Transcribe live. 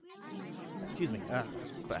Excuse me.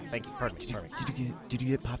 Thank you. Pardon me. Did you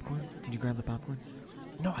get popcorn? Did you grab the popcorn?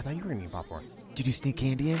 No, I thought you were going to get popcorn. Did you sneak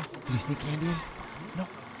candy in? No.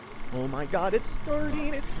 Oh my God, it's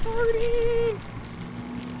starting.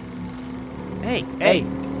 Hey.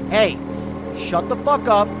 Shut the fuck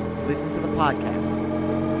up. Listen to the podcast.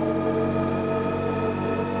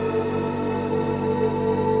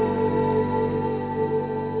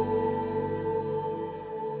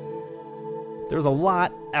 There's a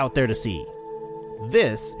lot out there to see.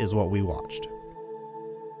 This is what we watched.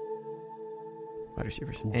 Wide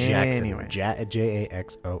receivers. Jackson. Anyways.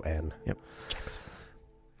 Jackson. Yep. Jackson.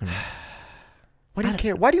 Why do you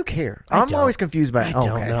care? Why do you care? I'm always confused by it. I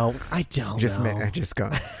don't know. Just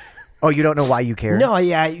go. Oh, you don't know why you care? No,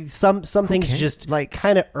 yeah. Some things just Like,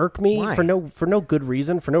 kind of irk me why? for no good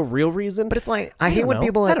reason, for no real reason. But it's like, I hate when know.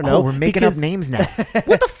 people are I like, don't know, we're making up because- names now.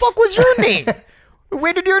 What the fuck was your name?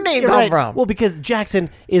 Where did your name come from? Well, because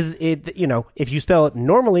Jackson is, if you spell it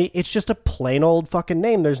normally, it's just a plain old fucking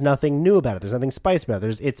name. There's nothing new about it. There's nothing spicy about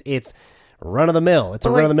it. It's run of the mill. It's a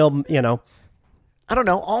run of the mill, I don't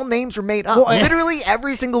know. All names were made up. Well, Literally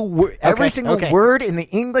every single word in the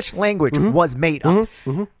English language was made up.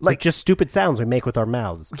 Like just stupid sounds we make with our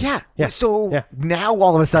mouths. Yeah. Yeah. So Yeah. now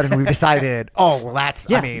all of a sudden we've decided,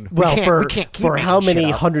 For keep how making many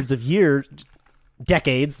shit up. hundreds of years,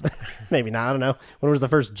 decades, maybe not, I don't know. When was the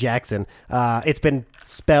first Jackson? It's been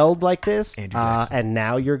spelled like this, Andrew Jackson. and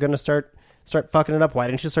now you're going to start fucking it up. Why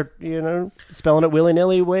didn't you start, spelling it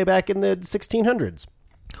willy-nilly way back in the 1600s?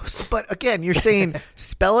 But again, you're saying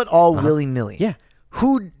spell it all willy-nilly. Yeah.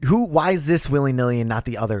 Why is this willy-nilly and not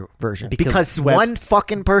the other version? Because one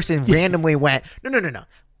fucking person randomly went, no.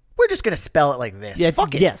 We're just going to spell it like this. Yeah,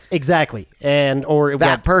 Fuck it. Yes, exactly.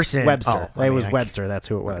 Person. Webster. Oh, It was Webster. That's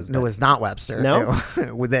who it was. No, it was not Webster. No?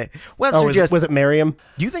 With it. Webster was it Merriam?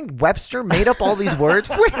 You think Webster made up all these words?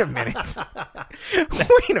 Wait a minute.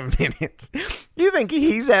 You think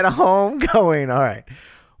he's at home going, all right,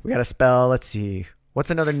 we got to spell, let's see. What's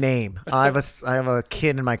another name? I have a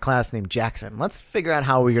kid in my class named Jackson. Let's figure out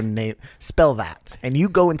how we're going to spell that. And you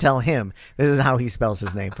go and tell him this is how he spells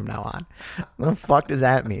his name from now on. What the fuck does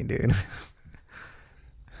that mean, dude?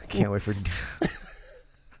 I can't wait for...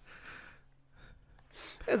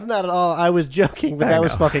 It's not at all. I was joking, but that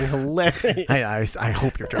was fucking hilarious. I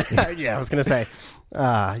hope you're joking. Yeah, I was going to say,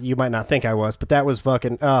 you might not think I was, but that was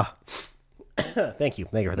fucking... Thank you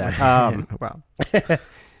for that. Wow.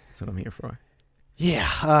 That's what I'm here for.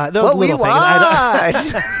 Yeah, those little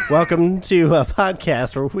things. Welcome to a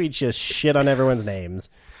podcast where we just shit on everyone's names.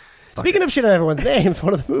 Speaking of shit on everyone's names,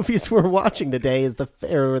 one of the movies we're watching today is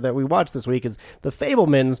that we watched this week is The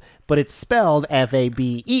Fabelmans, but it's spelled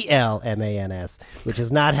Fabelmans, which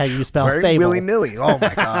is not how you spell Very Fable. willy-nilly. Oh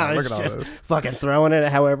my God, look at all Just this. fucking throwing it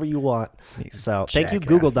however you want. So thank you,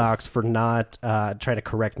 Google Docs, for not trying to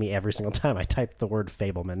correct me every single time I typed the word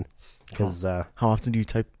Fabelman. Because how often do you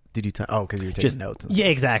type? Did you type? Oh, because you were taking notes. Yeah,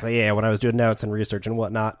 exactly. Yeah, when I was doing notes and research and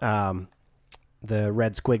whatnot, the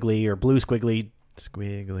red squiggly or blue squiggly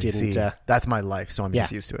didn't. See, that's my life, so I'm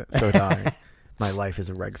just used to it. So my life is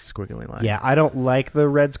a red squiggly line. Yeah, I don't like the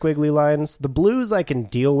red squiggly lines. The blues I can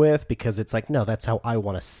deal with because it's like, no, that's how I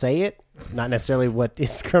want to say it, not necessarily what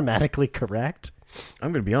is grammatically correct.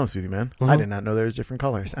 I'm going to be honest with you, man. I did not know there was different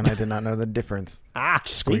colors, and I did not know the difference.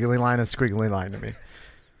 Squiggly line is squiggly line to me.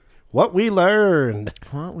 What we learned.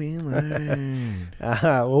 Well, welcome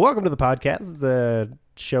to the podcast. It's a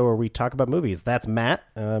show where we talk about movies. That's Matt.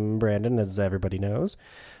 I'm Brandon, as everybody knows.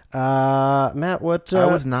 Matt, what... I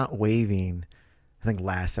was not waving. I think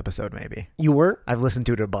last episode, maybe. You weren't? I've listened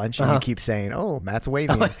to it a bunch, and you keep saying, oh, Matt's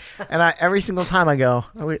waving. And every single time I go,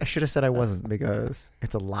 I should have said I wasn't, because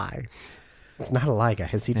it's a lie. It's not a lie,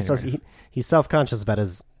 guys. He's self-conscious about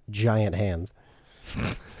his giant hands.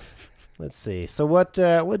 Let's see. So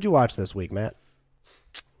what'd you watch this week, Matt?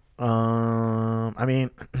 I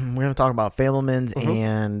mean, we're going to talk about Fabelmans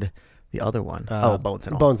and the other one. Bones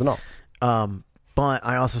and All. Bones and All. But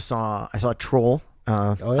I also saw Troll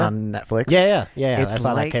on Netflix. Yeah. I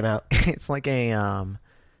saw that came out. It's like a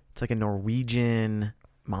Norwegian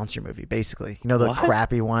monster movie, basically. You know, the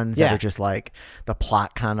crappy ones that are just like, the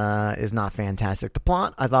plot kind of is not fantastic. The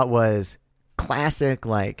plot I thought was classic,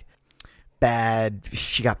 like bad.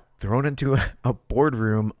 She got thrown into a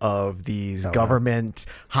boardroom of these government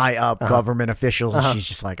officials, and she's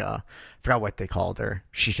just like I forgot what they called her.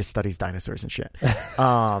 She just studies dinosaurs and shit.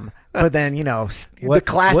 But then the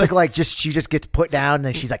classic she just gets put down, and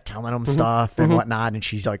then she's like telling them stuff and whatnot, and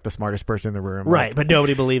she's like the smartest person in the room, right? But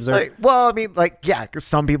nobody believes her. Cause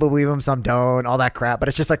some people believe them, some don't, all that crap. But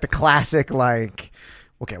it's just like the classic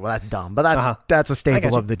Okay, well that's dumb, but that's a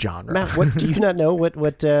staple of the genre. Matt, what do you not know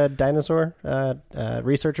what dinosaur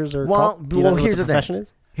researchers are called? Do you know here's what the profession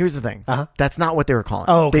is? Here's the thing. That's not what they were calling.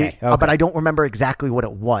 Oh, okay. But I don't remember exactly what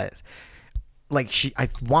it was. Like I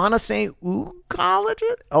want to say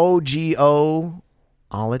oocologist,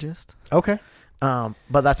 O-G-O-ologist. Okay.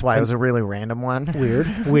 But that's why it was a really random one.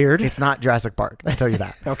 Weird. It's not Jurassic Park. I'll tell you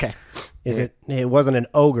that. Okay. It wasn't an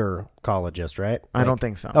ogre-cologist, right? I don't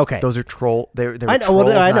think so. Okay. Those are troll. They're I know.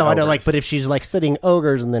 Trolls, I know. ogres. Like, but if she's like studying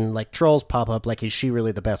ogres and then like trolls pop up, like, is she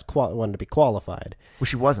really the best one to be qualified? Well,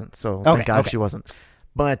 she wasn't. So thank God she wasn't.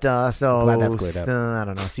 But so glad that's cleared up. I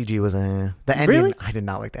don't know. CG was the ending. Really? I did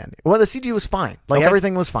not like the ending. Well, the CG was fine. Like Okay.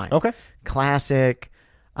 everything was fine. Okay. Classic.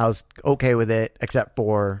 I was okay with it, except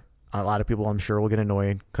for a lot of people. I'm sure will get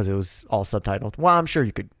annoyed because it was all subtitled. Well, I'm sure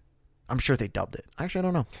they dubbed it. Actually, I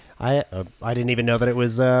don't know. I didn't even know that it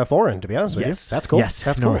was foreign. To be honest with you, that's cool. Yes,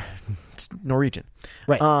 that's cool. It's Norwegian.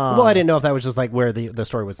 Right. Well, I didn't know if that was just like where the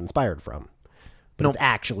story was inspired from. But it's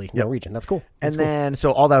actually Norwegian. That's cool.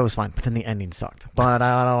 So all that was fine, but then the ending sucked. But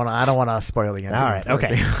I don't want to spoil the ending. All right.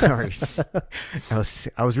 Okay. I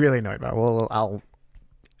was really annoyed about it. Well,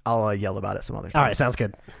 I'll yell about it some other time. All right. Sounds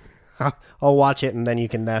good. I'll watch it and then you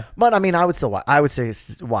can. But I mean, I would still watch. I would say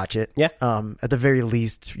watch it. Yeah. At the very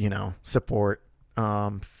least, support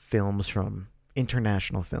films from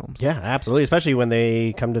international films. Yeah, absolutely. Especially when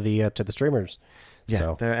they come to the streamers. Yeah,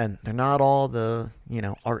 so. they're not all the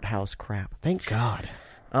art house crap. Thank God.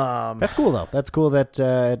 That's cool though. That's cool. That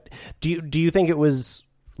do you think it was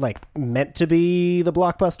like meant to be the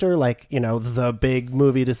blockbuster, like the big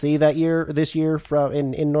movie to see this year from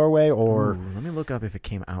in Norway, or let me look up if it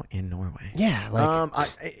came out in Norway. Yeah, like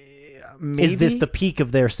maybe? Is this the peak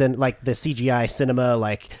of their like the CGI cinema,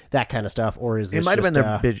 like that kind of stuff, or is this it might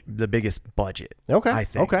have been the biggest budget? Okay, I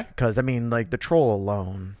think. Okay, because I mean, like the troll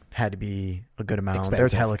alone had to be a good amount. Expensive.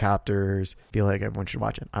 There's helicopters. Feel like everyone should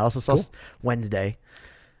watch it. I also saw Wednesday,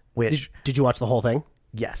 which did you watch the whole thing?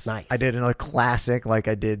 Yes, nice. I did another classic, like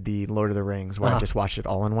I did the Lord of the Rings, where I just watched it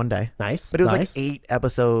all in one day. Nice, but it was like 8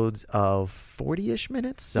 episodes of 40-ish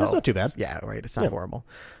minutes. So that's not too bad. Yeah, right. It's not horrible.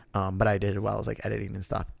 But I did it while I was like editing and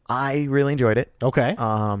stuff. I really enjoyed it. Okay.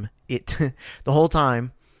 The whole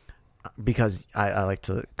time, because I like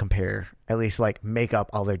to compare, at least like make up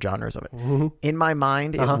all their genres of it. Mm-hmm. In my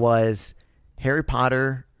mind, it was Harry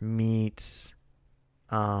Potter meets,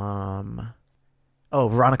 Veronica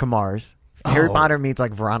Mars. Harry Potter meets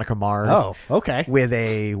like Veronica Mars. Oh, okay. With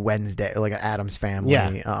a Wednesday, like an Addams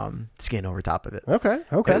Family skin over top of it. Okay.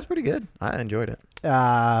 That's pretty good. I enjoyed it.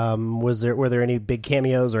 Were there any big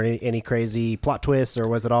cameos or any crazy plot twists, or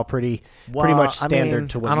was it all pretty much standard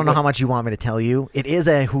to what I don't know how much you want me to tell you. It is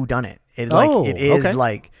a whodunit. It is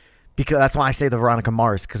like, because that's why I say the Veronica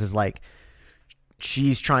Mars, because it's like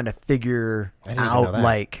she's trying to figure out,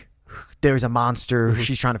 like, there's a monster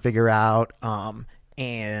she's trying to figure out,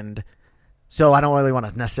 and so I don't really want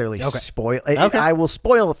to necessarily spoil it. Okay. I will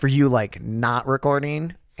spoil it for you, like not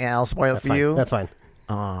recording, and I'll spoil it for you. That's fine.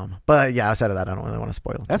 But yeah, outside of that, I don't really want to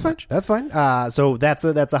spoil it. That's fine. Much. That's fine. So that's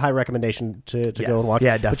a high recommendation to go and watch.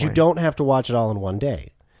 Yeah, definitely. But you don't have to watch it all in one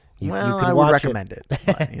day. You I would recommend it.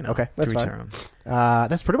 But, okay, that's fine.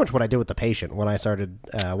 That's pretty much what I did with The Patient when I started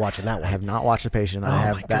watching that one. I have not watched The Patient.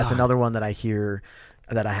 That's another one that I hear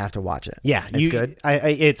that I have to watch it. Yeah, it's good.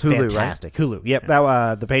 It's Hulu, fantastic. Right? Hulu. Yep.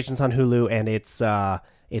 Yeah. The Patient's on Hulu, and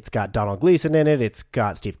it's got Donald Gleason in it. It's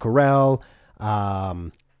got Steve Carell.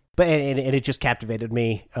 But it just captivated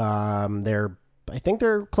me. I think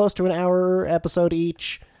they're close to an hour episode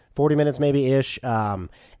each, 40 minutes maybe ish.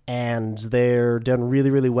 And they're done really,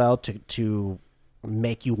 really well to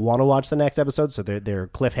make you want to watch the next episode. So they're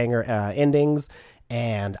cliffhanger endings,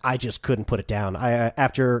 and I just couldn't put it down.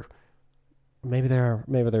 After maybe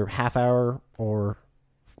they're half hour or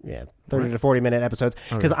 30 to 40 minute episodes,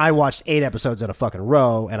 because I watched 8 episodes in a fucking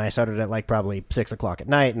row, and I started at like probably 6 o'clock at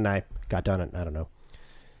night, and I got done at, I don't know,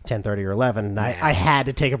 10:30 or 11, and I had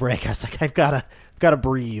to take a break. I was like, I've got to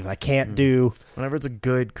breathe. I can't do. Whenever it's a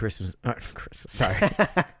good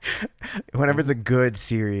whenever it's a good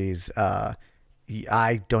series,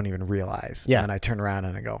 I don't even realize. Yeah. And I turn around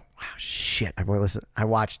and I go, wow, shit. I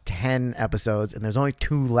watched 10 episodes and there's only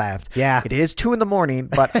 2 left. Yeah. It is 2 a.m,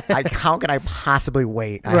 but how can I possibly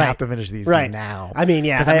wait? I have to finish these 2 now. I mean,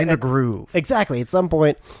 yeah. Because I'm in the groove. Exactly. At some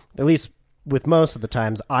point, at least with most of the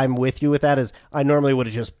times, I'm with you with that, is I normally would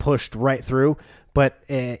have just pushed right through, but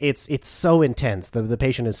it's so intense. The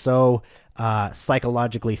Patient is so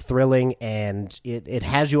psychologically thrilling, and it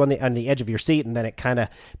has you on the edge of your seat, and then it kind of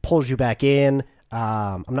pulls you back in.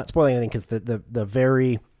 I'm not spoiling anything, because the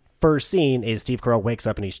very first scene is Steve Carell wakes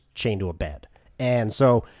up and he's chained to a bed, and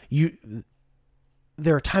so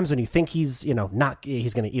there are times when you think he's he's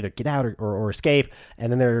going to either get out or escape,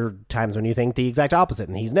 and then there are times when you think the exact opposite,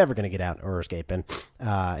 and he's never going to get out or escape. And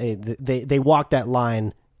they walk that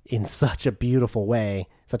line in such a beautiful way,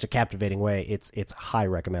 such a captivating way. It's high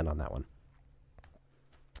recommend on that one.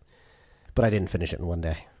 But I didn't finish it in one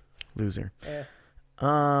day. Loser.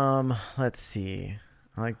 Let's see.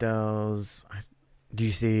 I like those. Do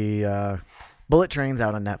you see Bullet Train's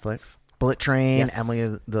out on Netflix? Bullet Train,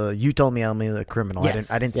 yes. You told me Emily the Criminal.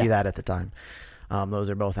 Yes. I didn't see that at the time. Those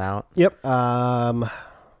are both out. Yep. A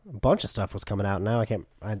bunch of stuff was coming out now.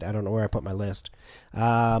 I don't know where I put my list.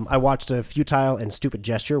 I watched a Futile and Stupid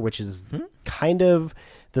Gesture, which is kind of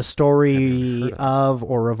the story of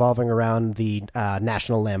or revolving around the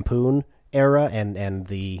National Lampoon era and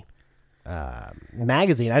the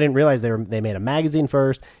magazine. I didn't realize they made a magazine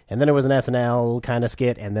first, and then it was an SNL kind of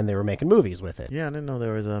skit, and then they were making movies with it. Yeah, I didn't know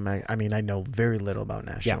there was a I mean, I know very little about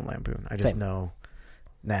National Lampoon. I just know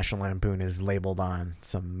National Lampoon is labeled on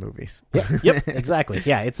some movies. Yep, exactly.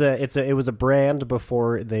 Yeah, it was a brand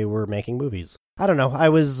before they were making movies. I don't know. I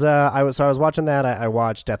was watching that. I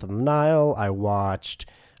watched Death on the Nile. I watched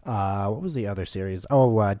what was the other series?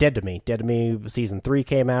 Dead to Me. Dead to Me season 3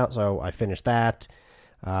 came out, so I finished that.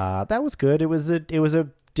 That was good. It was a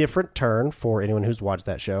different turn for anyone who's watched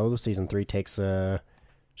that show. Season 3 takes a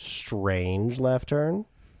strange left turn,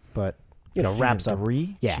 but wraps up.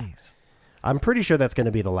 3? Yeah. Jeez. I'm pretty sure that's going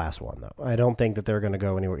to be the last one, though. I don't think that they're going to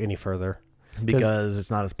go any further. Because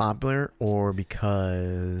it's not as popular, or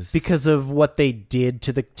because of what they did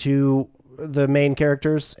to the main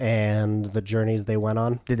characters and the journeys they went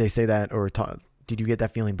on. Did they say that, or did you get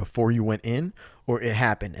that feeling before you went in, or it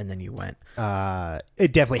happened and then you went?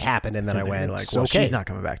 It definitely happened, and then I went. Like, well, she's not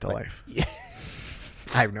coming back to life.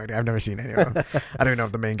 I have no idea. I've never seen any of them. I don't even know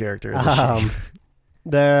if the main character is a she.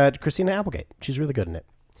 The Christina Applegate. She's really good in it.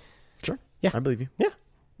 Sure. Yeah, I believe you. Yeah.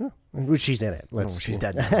 She's in it. She's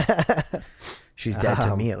dead now. She's dead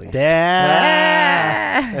to me, at least.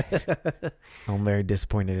 I'm very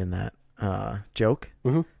disappointed in that joke.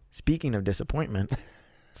 Mm-hmm. Speaking of disappointment,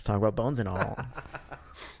 let's talk about Bones and All.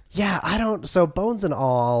 Yeah, So Bones and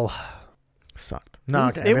All sucked. No,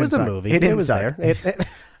 it was a movie. It was there.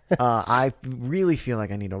 I really feel like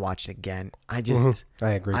I need to watch it again. I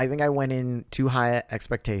agree. I think I went in too high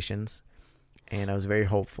expectations, and I was very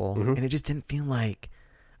hopeful, and it just didn't feel like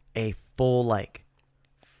a full like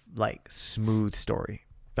smooth story.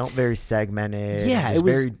 Felt very segmented. Yeah, it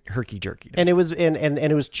was very herky jerky, and it was and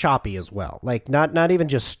it was choppy as well. Like not even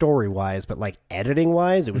just story wise, but like editing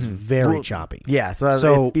wise, it was very choppy. Yeah,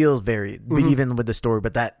 so it feels very even with the story,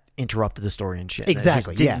 but that interrupted the story and shit.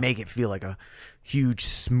 Exactly, it just didn't make it feel like a huge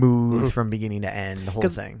smooth from beginning to end the whole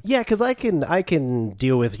thing. Yeah, because I can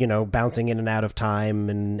deal with bouncing in and out of time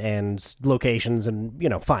and locations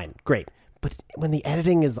and fine, great. But when the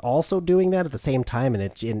editing is also doing that at the same time,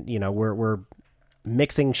 and we're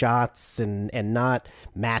mixing shots and not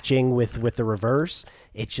matching with the reverse,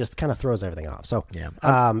 it just kind of throws everything off. So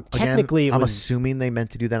technically, I'm assuming they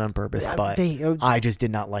meant to do that on purpose, but I just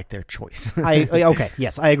did not like their choice. Okay,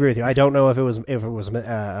 yes, I agree with you. I don't know if it was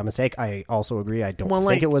a mistake. I also agree. I don't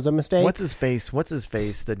think it was a mistake. What's his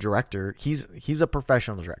face? The director. He's a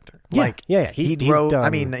professional director. Yeah. He wrote.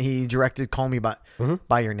 I mean, he directed "Call Me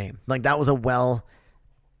by Your Name." Like that was a well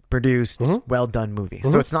produced, well done movie.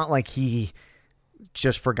 So it's not like he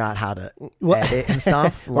just forgot how to edit and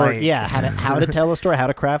stuff. How to tell a story, how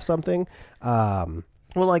to craft something. Well,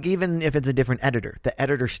 like even if it's a different editor, the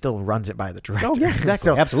editor still runs it by the director. Oh yeah,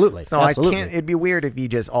 exactly. Absolutely. I can't. It'd be weird if he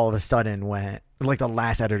just all of a sudden went like the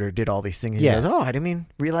last editor did all these things. And he goes, "Oh, I didn't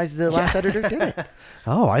realize the last editor did it."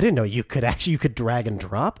 Oh, I didn't know you could drag and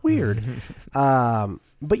drop. Weird.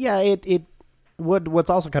 But yeah, what's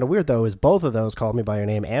also kind of weird though is both of those, Call Me by Your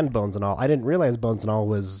Name and Bones and All. I didn't realize Bones and All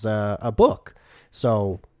was a book.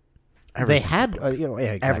 So they had,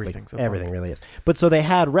 exactly. Everything really is. But so they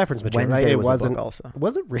had reference material. Wednesday right? was a book also.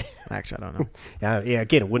 Was it really? Actually, I don't know. Yeah.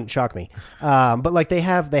 Again, it wouldn't shock me. But like they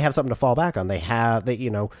have something to fall back on. They have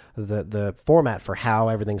the format for how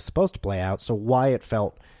everything's supposed to play out. So why it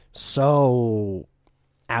felt so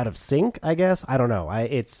out of sync, I guess. I don't know.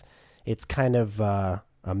 It's kind of a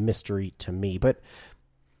mystery to me. But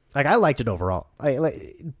like I liked it overall.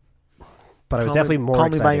 But I was definitely more Call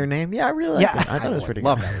excited. Me by Your Name? Yeah, I really liked it. I thought it was pretty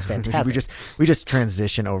love good. That. It was fantastic. we just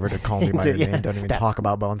transition over to Call Me by Your Name. Don't even talk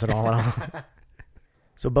about Bones and All at all.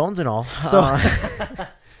 So Bones and All.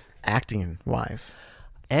 Acting-wise.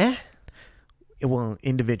 Well,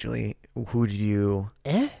 individually, who did you...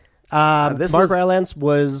 Mark Rylance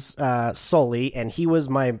was Sully, and he was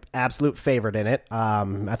my absolute favorite in it.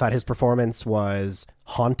 I thought his performance was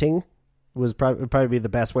haunting, would probably be the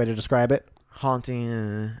best way to describe it.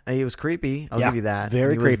 haunting. He was creepy. I'll give you that.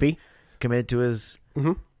 Very creepy. Committed to his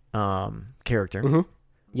character. Mm-hmm.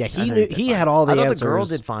 Yeah, he had all the answers. I thought the girl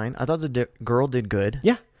did fine. I thought the girl did good.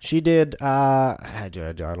 Yeah, she did. I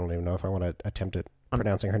don't even know if I want to attempt at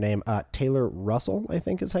pronouncing her name. Taylor Russell, I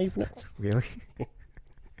think is how you pronounce it. Really?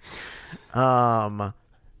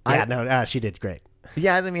 She did great.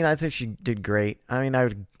 Yeah, I mean, I think she did great. I mean, I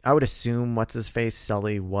would assume what's his face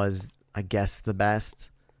Sully was, I guess, the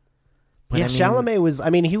best. But yeah, Chalamet was. I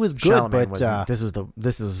mean, he was good, Chalamet but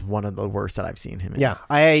this is one of the worst that I've seen him in. Yeah,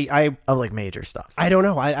 I of like major stuff. I don't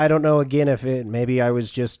know. I don't know. Again, if maybe I was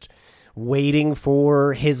just waiting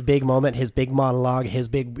for his big moment, his big monologue, his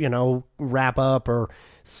big wrap up or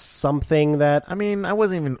something that. I mean, I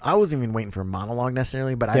wasn't even waiting for a monologue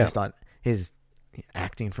necessarily, but I just thought his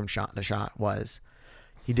acting from shot to shot was.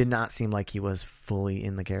 He did not seem like he was fully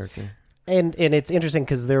in the character. And it's interesting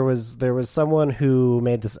because there was someone who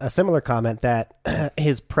made a similar comment that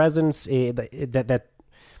his presence that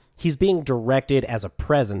he's being directed as a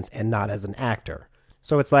presence and not as an actor.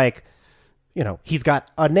 So it's like, he's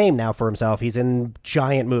got a name now for himself. He's in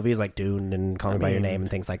giant movies like Dune and Call Me by Your Name and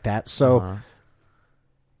things like that. So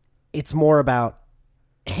it's more about,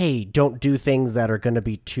 hey, don't do things that are going to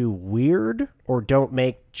be too weird or don't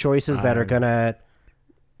make choices that are going to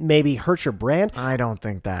maybe hurt your brand. I don't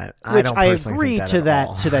think that. Which I agree to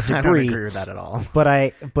that degree. I don't agree with that at all. But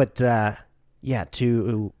to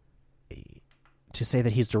say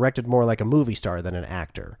that he's directed more like a movie star than an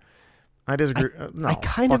actor. I disagree. I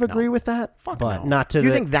kind of agree with that. But not to.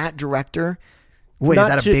 You think that director? Wait, is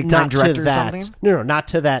that a big time director or something? No, not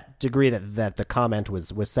to that degree that the comment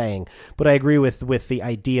was saying. But I agree with the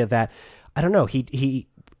idea that I don't know. He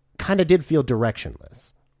kind of did feel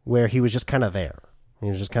directionless, where he was just kind of there. He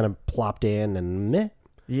was just kind of plopped in and meh.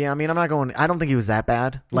 Yeah, I mean, I don't think he was that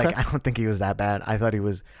bad. Like, I don't think he was that bad. I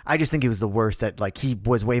just think he was the worst at, like, he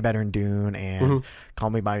was way better in Dune and Call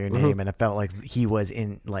Me By Your Name, and it felt like he was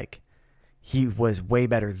way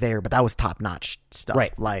better there, but that was top-notch stuff.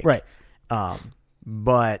 Right, like, right.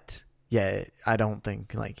 But, yeah, I don't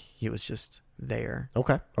think, like, he was just there.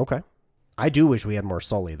 Okay. I do wish we had more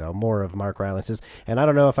Sully, though, more of Mark Rylance's, and I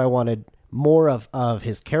don't know if I wanted more of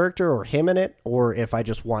his character or him in it, or if I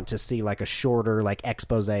just want to see like a shorter like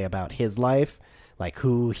expose about his life, like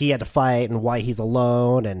who he had to fight and why he's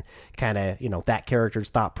alone and kind of that character's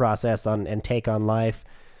thought process on and take on life,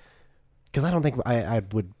 because I don't think I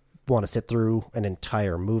would want to sit through an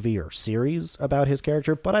entire movie or series about his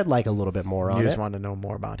character, but I'd like a little bit more on it. You just want to know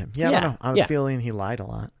more about him. I don't know. I'm feeling he lied a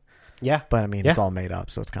lot. Yeah, but I mean it's all made up,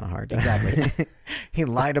 so it's kind of hard. Exactly. He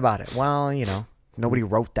lied about it. Well, nobody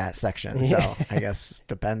wrote that section, so I guess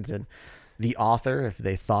depends on the author if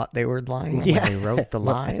they thought they were lying when they wrote the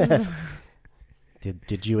lies.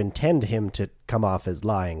 Did you intend him to come off as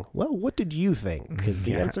lying? Well, what did you think? Because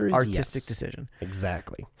the answer is artistic yes. decision.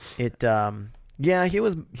 Exactly. It he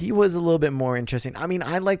was a little bit more interesting. I mean,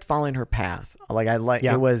 I liked following her path. Like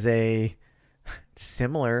it was a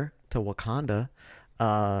similar to Wakanda,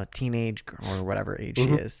 teenage girl or whatever age she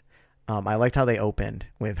is. I liked how they opened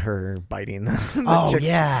with her biting the chick's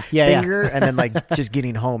finger and then like just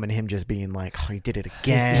getting home and him just being like, "Oh, he did it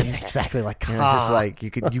again." Exactly. Like, it's just like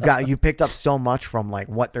you picked up so much from like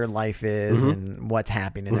what their life is and what's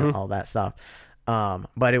happening and all that stuff.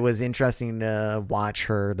 But it was interesting to watch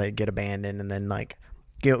her like get abandoned and then like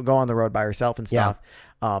go on the road by herself and stuff.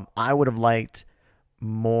 I would have liked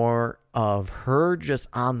more of her just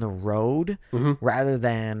on the road rather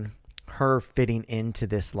than her fitting into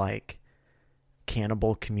this like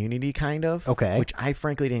cannibal community kind of, which I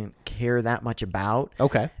frankly didn't care that much about.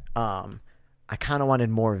 I kind of wanted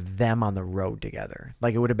more of them on the road together.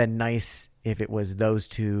 Like it would have been nice if it was those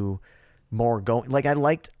two more going. Like I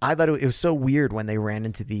thought it was so weird when they ran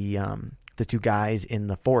into the two guys in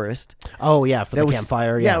the forest. Oh yeah, for the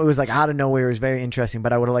campfire. Yeah, it was like out of nowhere. It was very interesting,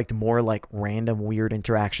 but I would have liked more like random weird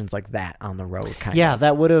interactions like that on the road.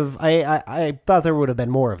 That would have. I thought there would have been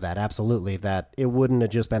more of that. Absolutely, that it wouldn't have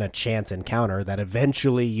just been a chance encounter. That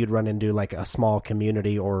eventually you'd run into like a small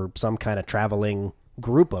community or some kind of traveling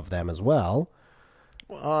group of them as well.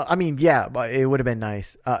 I mean, yeah, but it would have been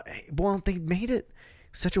nice. Well, they made it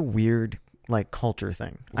such a weird like culture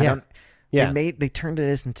thing. They turned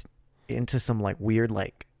it into some like weird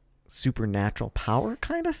like supernatural power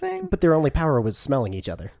kind of thing, but their only power was smelling each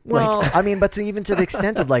other. Well, I mean, but even to the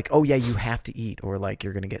extent of like, oh yeah, you have to eat or like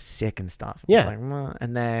you're gonna get sick and stuff.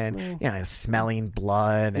 And then smelling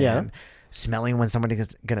blood and smelling when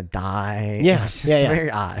somebody's gonna die. It's just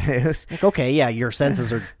very odd. It was like, your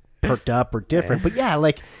senses are perked up or different, but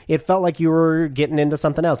like it felt like you were getting into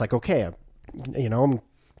something else. Like I'm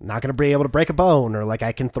not going to be able to break a bone, or like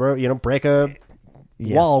I can break a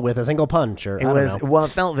wall with a single punch, or Well,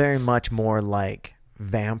 it felt very much more like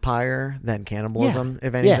vampire than cannibalism,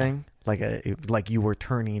 if anything. Like you were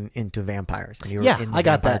turning into vampires, and you were in the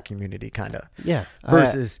vampire community, kind of. Yeah.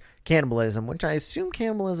 Versus cannibalism, which I assume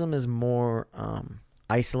cannibalism is more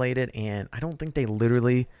isolated, and I don't think they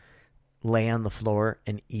literally lay on the floor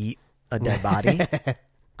and eat a dead body.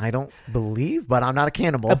 I don't believe, but I'm not a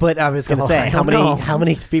cannibal. But I was going to say, how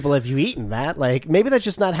many people have you eaten, Matt? Like, maybe that's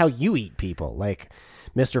just not how you eat people. Like,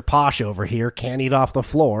 Mr. Posh over here can't eat off the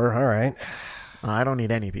floor. All right. I don't eat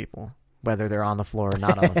any people, whether they're on the floor or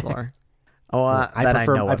not on the floor.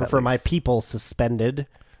 I prefer my people suspended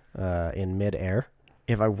in midair.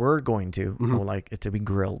 If I were going to, I would like it to be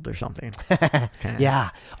grilled or something. Yeah.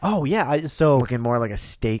 Oh, yeah. So looking more like a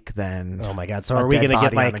steak than. Oh my God. So are we going to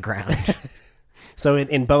get like on the ground? So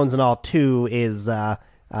in Bones and All 2 is the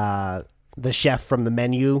chef from the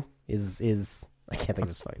Menu is I can't think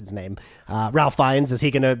of his name. Ralph Fiennes, is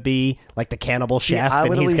he going to be like the cannibal chef?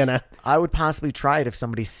 I would possibly try it if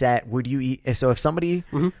somebody said, would you eat? So if somebody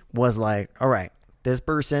was like, all right, this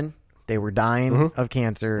person, they were dying of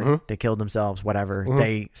cancer, they killed themselves, whatever.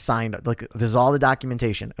 They signed, like, this is all the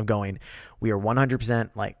documentation of going, we are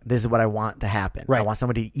 100% like, this is what I want to happen. Right. I want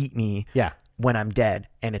somebody to eat me when I'm dead,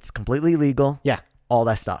 and it's completely legal. Yeah. All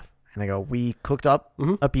that stuff. And they go, we cooked up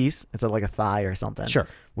a piece. It's like a thigh or something. Sure.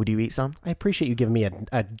 Would you eat some? I appreciate you giving me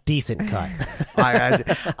a decent cut.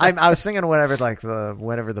 I was thinking whatever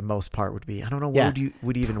the most part would be. I don't know. What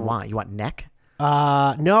would you even want? You want neck?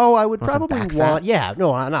 No, I would probably want. Fat? Yeah,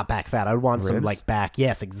 no, not back fat. I would want some Ribs? like back.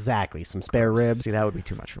 Yes, exactly. Some spare ribs. See, that would be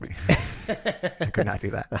too much for me. I could not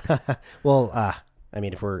do that. Well, I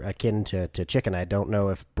mean, if we're akin to chicken, I don't know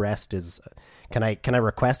if breast is. Can I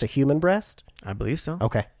request a human breast? I believe so.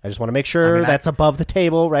 Okay, I just want to make sure that's above the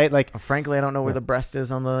table, right? Like, frankly, I don't know where the breast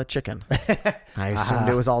is on the chicken. I assumed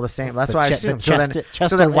it was all the same. That's what I assumed. So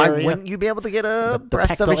then, why wouldn't you be able to get a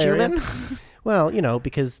breast of a human? Well,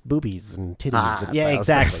 because boobies and titties. Yeah,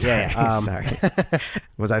 exactly. Sorry.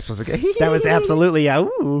 Was I supposed to get? That was absolutely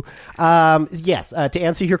ooh. Yes. To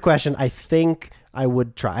answer your question, I think I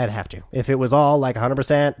would try. I'd have to. If it was all like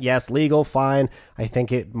 100%, yes, legal, fine. I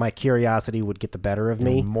think my curiosity would get the better of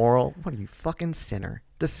me. Moral? What are you, fucking sinner?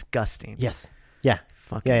 Disgusting. Yes. Yeah.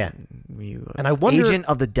 Fucking. Yeah. You, and I wonder, agent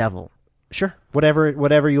of the devil. Sure.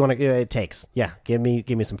 Whatever you want to. It takes. Yeah. Give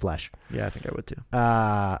me some flesh. Yeah, I think I would too.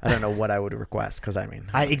 I don't know what I would request because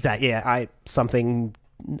exactly. Yeah. Something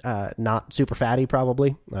not super fatty,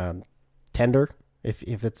 probably. Tender, if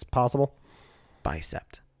it's possible.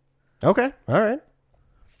 Bicep. Okay. All right.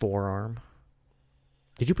 Forearm.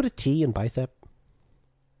 Did you put a T in bicep?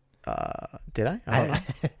 Did I? I don't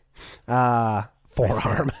know.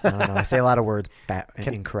 Forearm. I don't know. I say a lot of words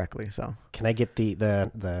incorrectly. So can I get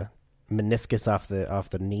the meniscus off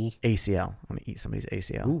the knee? ACL. I want to eat somebody's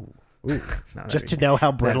ACL. Ooh. No, just to know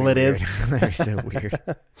how brittle it is. That'd be so weird.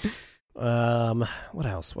 What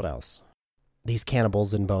else? These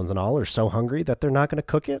cannibals in Bones and All are so hungry that they're not going to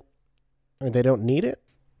cook it, or they don't need it.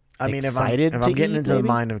 I mean, if I'm getting into the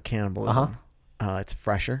mind of cannibalism, it's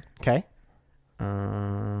fresher. Okay.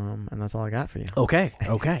 And that's all I got for you. Okay.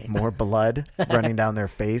 More blood running down their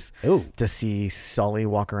face. Ooh. To see Sully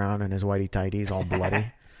walk around in his whitey tighties all bloody.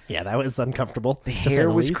 Yeah, that was uncomfortable. The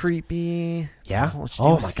hair was creepy. Yeah.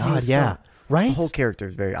 Oh my God. Yeah. Right. The whole character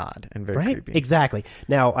is very odd and very creepy. Exactly.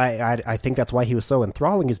 Now, I think that's why he was so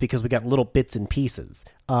enthralling, is because we got little bits and pieces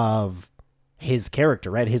of his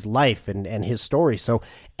character, right? His life and his story. So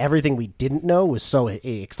everything we didn't know was so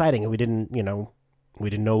exciting, and we didn't know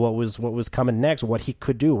what was coming next, what he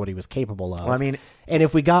could do, what he was capable of. Well, I mean, and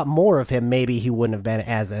if we got more of him, maybe he wouldn't have been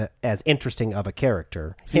as interesting of a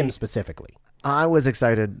character. Him specifically. I was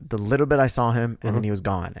excited the little bit I saw him, and then he was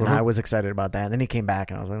gone, and I was excited about that. And then he came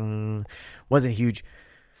back, and I was like, wasn't huge.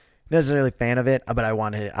 Necessarily fan of it, but I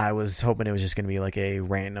was hoping it was just going to be like a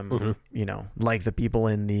random, like the people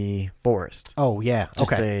in the forest. Oh yeah,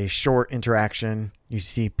 just a short interaction. You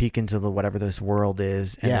see, peek into whatever this world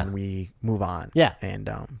is, and then we move on. Yeah, and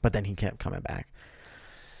but then he kept coming back,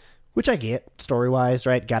 which I get story wise,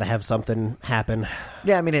 right? Got to have something happen.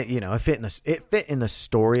 Yeah, I mean, it fit in the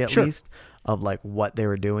story at least of like what they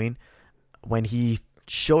were doing. When he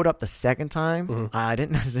showed up the second time, I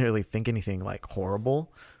didn't necessarily think anything like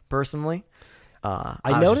horrible. Personally,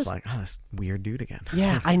 I noticed just like, this weird dude again.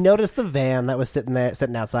 Yeah, I noticed the van that was sitting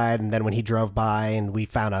outside, and then when he drove by, and we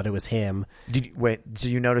found out it was him. Did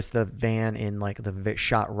you notice the van in like the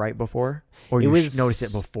shot right before, or notice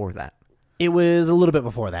it before that? It was a little bit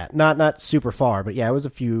before that, not super far, but yeah, it was a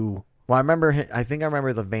few. Well, I think I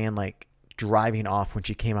remember the van like driving off when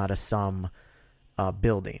she came out of some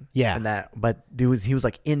building. Yeah. And but he was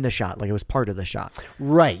like in the shot, like it was part of the shot.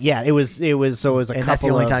 Right. Yeah. It was a and couple that's the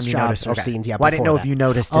only time of you shots noticed or scenes. Yeah. Well, I didn't know if you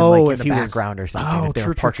noticed him like in the background or something. If they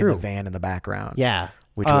were parking the van in the background. Yeah.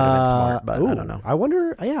 Which would have been smart, but I don't know. I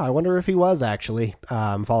wonder if he was actually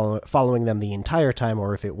following them the entire time,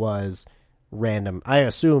 or if it was random. I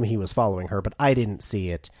assume he was following her, but I didn't see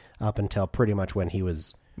it up until pretty much when he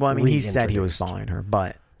was. Well, I mean, he said he was following her,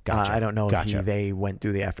 but Gotcha. I don't know if they went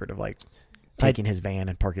through the effort of like taking his van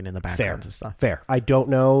and parking in the background and stuff. Fair. I don't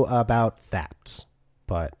know about that,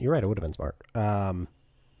 but you're right. It would have been smart.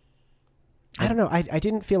 I don't know. I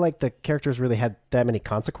didn't feel like the characters really had that many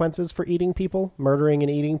consequences for murdering and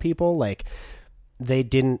eating people. Like, they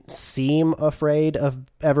didn't seem afraid of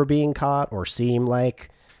ever being caught or seem like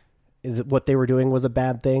what they were doing was a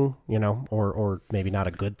bad thing, or maybe not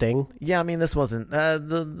a good thing. Yeah, I mean, this wasn't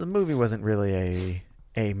the movie wasn't really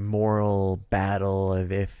a moral battle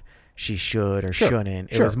of if she should or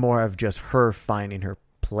shouldn't. It was more of just her finding her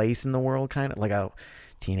place in the world, kind of like a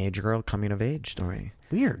teenage girl coming of age story.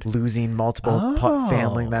 Weird. Losing multiple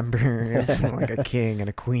family members, like a king and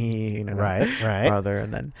a queen and a brother,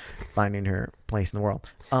 and then finding her place in the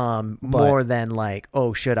world. More than like,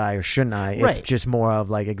 oh, should I or shouldn't I? It's just more of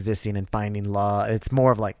like existing and finding law. It's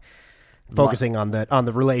more of like focusing on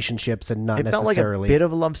the relationships and not necessarily. It felt like a bit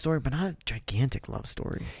of a love story, but not a gigantic love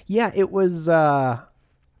story. Yeah, it was. Also,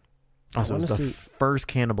 it was the first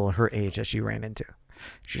cannibal her age that she ran into.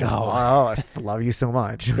 She just, I love you so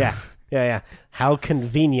much. Yeah. Yeah. How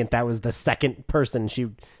convenient that was the second person she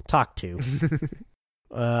talked to.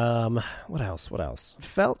 What else?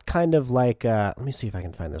 Felt kind of like, let me see if I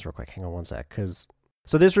can find this real quick. Hang on one sec.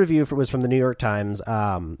 So this review was from the New York Times.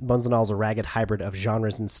 Bones and All is a ragged hybrid of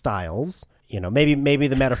genres and styles. Maybe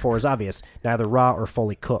the metaphor is obvious. Neither raw or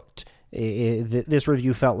fully cooked. This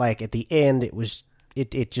review felt like at the end,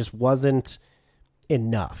 it just wasn't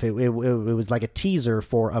enough. It was like a teaser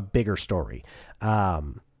for a bigger story.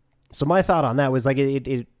 So my thought on that was like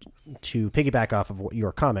to piggyback off of what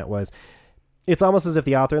your comment was, it's almost as if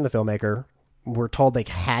the author and the filmmaker were told they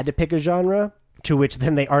had to pick a genre, to which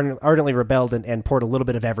then they ardently rebelled and poured a little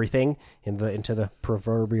bit of everything into the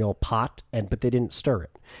proverbial pot, but they didn't stir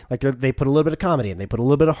it. Like they put a little bit of comedy in, they put a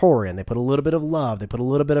little bit of horror in, they put a little bit of love, they put a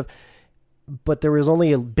little bit of, but there was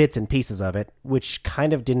only bits and pieces of it, which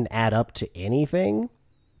kind of didn't add up to anything,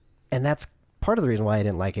 and that's part of the reason why I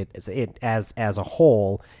didn't like it as a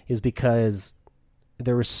whole is because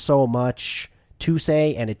there was so much to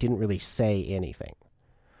say and it didn't really say anything.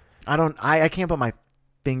 I can't put my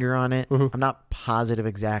finger on it. Mm-hmm. I'm not positive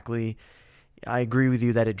exactly. I agree with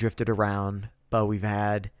you that it drifted around, but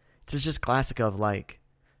it's just classic of like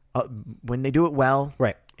when they do it well,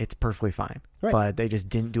 right? It's perfectly fine, right? But they just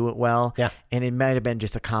didn't do it well, yeah. And it might have been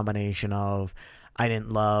just a combination of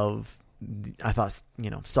I thought,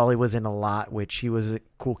 Sully was in a lot, which he was a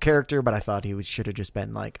cool character, but I thought he should have just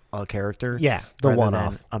been like a character. Yeah, the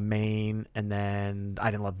one-off. A main, and then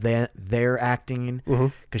I didn't love their acting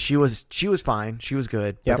because she was fine. She was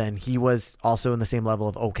good. Yep. But then he was also in the same level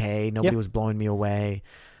of okay. Nobody was blowing me away.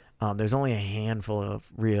 There's only a handful of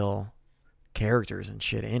real characters and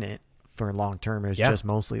shit in it for long term. It was just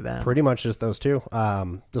mostly them. Pretty much just those two.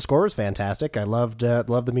 The score was fantastic. I loved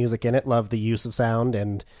the music in it, loved the use of sound,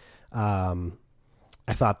 and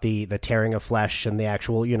I thought the tearing of flesh and the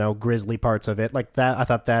actual, grisly parts of it, like that, I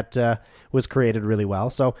thought that was created really well.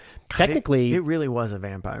 So technically, it really was a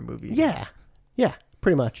vampire movie. Yeah,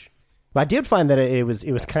 pretty much. But I did find that it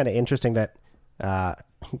was kind of interesting that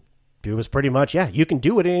it was pretty much, you can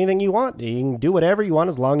do anything you want. You can do whatever you want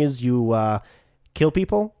as long as you kill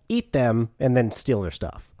people, eat them, and then steal their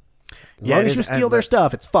stuff. As long as you steal their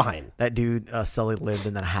stuff, it's fine. That dude, Sully, lived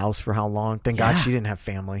in that house for how long? Thank God she didn't have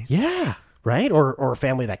family. Yeah, right? Or a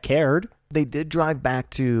family that cared. They did drive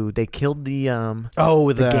back they killed the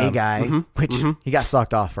gay guy, which he got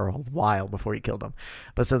sucked off for a while before he killed him.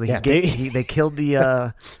 But so they killed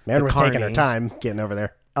the man was taking her time getting over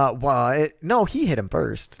there. No, he hit him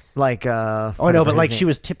first. Like, I know, but like she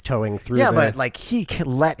was tiptoeing through. Yeah, but like he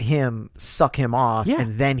let him suck him off,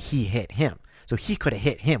 and then he hit him. So he could have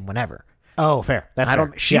hit him whenever. Oh, fair. That's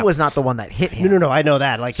fair. She was not the one that hit him. No. I know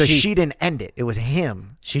that. Like, so she didn't end it. It was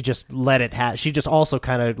him. She just let it. She just also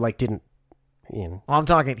kind of like didn't. Well, I'm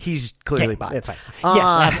talking. He's clearly bi. It's fine.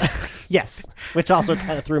 Yes, yes. Which also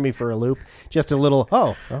kind of threw me for a loop. Just a little.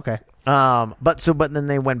 Oh, okay. But then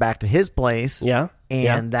they went back to his place. Yeah.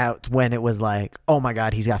 And that's when it was like, oh my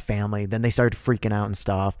God, he's got family. Then they started freaking out and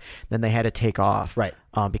stuff. Then they had to take off. Right.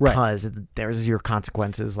 Because there's your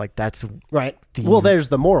consequences. Like that's right. Well, there's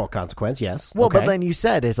the moral consequence. Yes. Well, but then you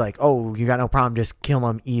said it's like, oh, you got no problem. Just kill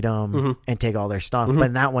them, eat them, and take all their stuff. But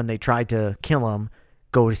in that one, they tried to kill him,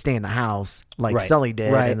 go to stay in the house like Sully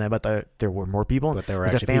did. Right. And then, there were more people. But there were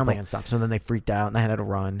actually actually family people. and stuff. So then they freaked out and they had to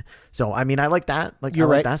run. So I mean, I like that. Like You're I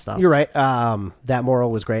like right. that stuff. You're right. That moral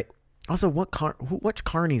was great. Also, which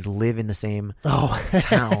carnies live in the same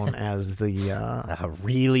town as the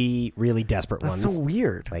really, really desperate that's ones? so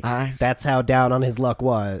weird. Like that's how down on his luck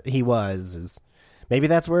maybe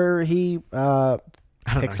that's where he I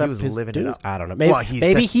don't picks know. up He was his living dues. it up. I don't know. Maybe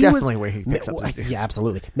that's he definitely was where he picks up his dues. Yeah,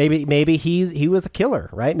 absolutely. Maybe he was a killer,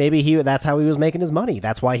 right? Maybe that's how he was making his money.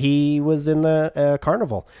 That's why he was in the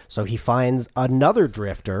carnival. So he finds another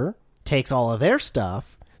drifter, takes all of their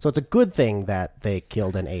stuff. So it's a good thing that they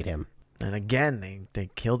killed and ate him. And again,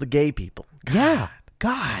 they killed the gay people. God. Yeah,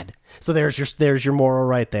 God. So there's your moral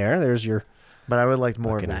right there. There's your. But I would like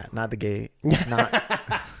more of that, not the gay, not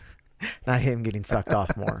him getting sucked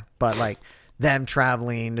off more, but like them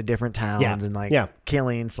traveling to different towns and like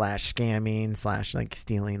killing / scamming / like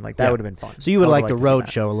stealing. Like that would have been fun. So you would like the road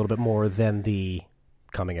show a little bit more than the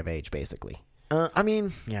coming of age, basically. I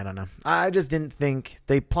mean, I don't know. I just didn't think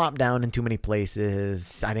they plopped down in too many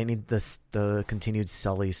places. I didn't need the continued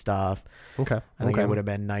Sully stuff. Okay. I think it would have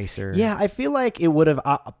been nicer. Yeah, I feel like it would have.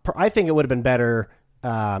 I think it would have been better.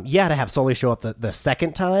 To have Sully show up the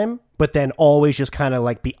second time, but then always just kind of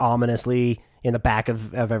like be ominously in the back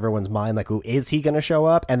of everyone's mind, like, who is he going to show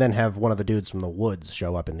up? And then have one of the dudes from the woods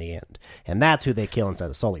show up in the end, and that's who they kill instead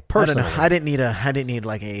of Sully. Personally, I didn't need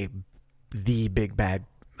like the big bad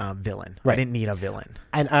villain. Right. I didn't need a villain,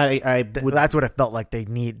 and that's what it felt like. They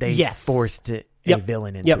forced a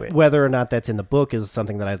villain into it. Whether or not that's in the book is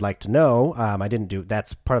something that I'd like to know. I didn't do.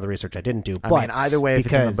 That's part of the research I didn't do. But I mean, either way, if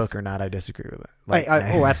it's in the book or not, I disagree with it.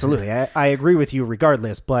 Absolutely. I agree with you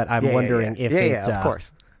regardless. But I'm wondering if of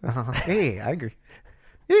course. I agree.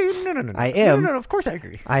 No. I am. No, of course I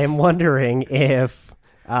agree. I am wondering if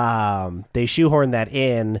they shoehorned that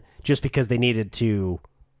in just because they needed to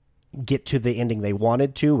get to the ending they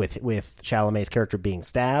wanted to with Chalamet's character being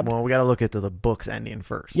stabbed. Well, we got to look at the book's ending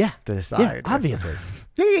first. Yeah, to decide. Yeah, obviously.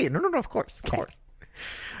 No. Of course.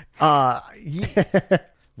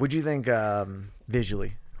 What'd you think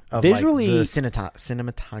visually? Visually, like the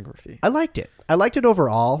cinematography. I liked it. I liked it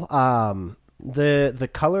overall. The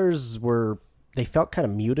colors they felt kind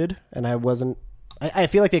of muted, and I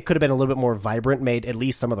feel like they could have been a little bit more vibrant, made at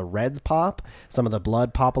least some of the reds pop, some of the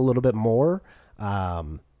blood pop a little bit more.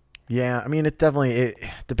 Yeah, I mean, it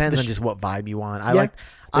depends on just what vibe you want. I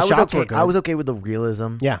was okay with the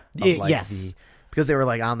realism. Yeah. Yes. Because they were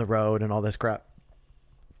like on the road and all this crap.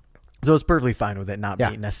 So I was perfectly fine with it not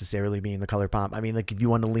necessarily being the color pop. I mean, like if you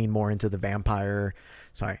want to lean more into the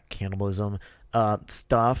cannibalism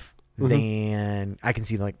stuff, then I can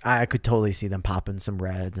see I could totally see them popping some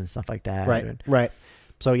reds and stuff like that. Right.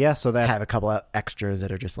 So so that have a couple of extras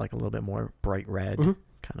that are just like a little bit more bright red.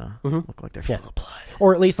 Kind of look like they're full of blood,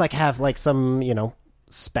 or at least like have like some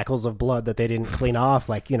speckles of blood that they didn't clean off,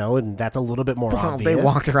 and that's a little bit more obvious. They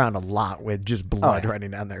walked around a lot with just blood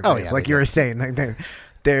running down their face. Like you were saying,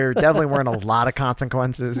 there definitely weren't a lot of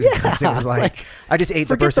consequences. Because it was like I just ate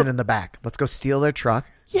the person in the back. Let's go steal their truck.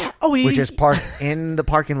 Yeah. Which is parked in the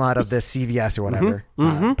parking lot of this CVS or whatever.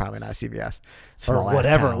 Probably not CVS. Or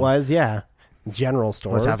whatever it was. Yeah. General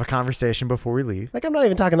store. Let's have a conversation before we leave. Like, I'm not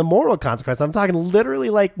even talking the moral consequence. I'm talking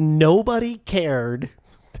literally like nobody cared.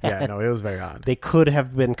 Yeah, no, it was very odd. They could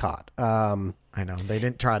have been caught. I know. They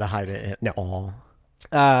didn't try to hide it at all.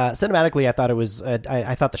 Cinematically, I thought it was.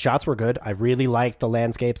 I thought the shots were good. I really liked the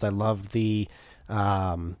landscapes. I loved the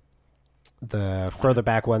further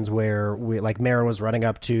back ones where Mara was running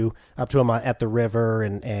up to him at the river,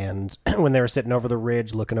 and when they were sitting over the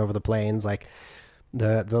ridge looking over the plains, like.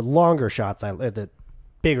 The longer shots, the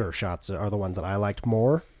bigger shots are the ones that I liked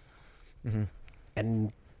more,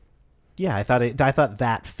 and I thought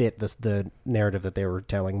that fit the narrative that they were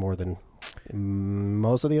telling more than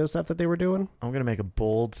most of the other stuff that they were doing. I'm gonna make a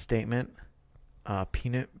bold statement: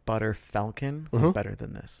 Peanut Butter Falcon was better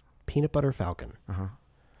than this. Peanut Butter Falcon.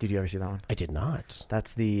 Did you ever see that one? I did not.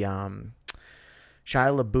 That's the Shia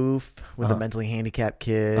LaBeouf with a mentally handicapped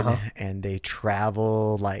kid, and they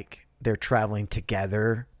travel they're traveling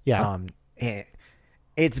together. Yeah.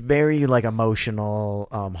 It's very like emotional.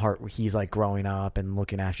 Heart. He's like growing up and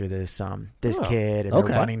looking after this kid, and they're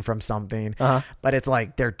running from something. But it's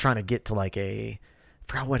like they're trying to get to like I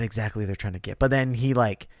forgot what exactly they're trying to get. But then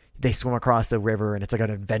they swim across the river, and it's like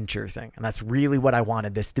an adventure thing, and that's really what I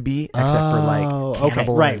wanted this to be, except for like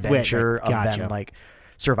cannibal adventure of them like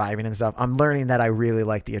surviving and stuff. I'm learning that I really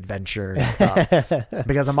like the adventure stuff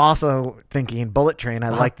because I'm also thinking Bullet Train. I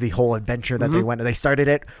like the whole adventure that they went. They started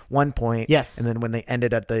at one point, yes, and then when they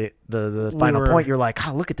ended at the final point, you're like,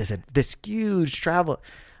 oh, look at this huge travel.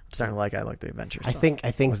 I'm starting to like the adventure stuff.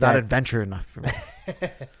 I think was not adventure enough for me.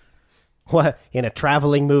 What, in a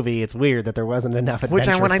traveling movie, it's weird that there wasn't enough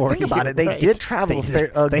adventure. When I think about it, they did travel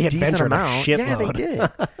a decent amount. Yeah, they did.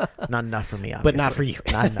 Not enough for me, obviously. But not for you.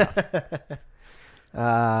 Not enough.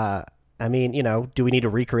 I mean, do we need to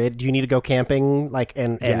recreate? Do you need to go camping?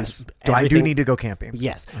 Yes. I do need to go camping.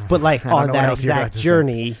 Yes, but like on that exact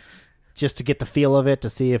journey, just to get the feel of it, to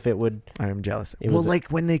see if it would. I am jealous. Like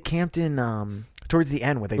when they camped in towards the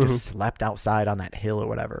end, where they just slept outside on that hill or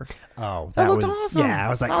whatever. Oh, that looked awesome. Yeah, I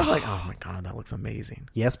was like, oh my god, that looks amazing.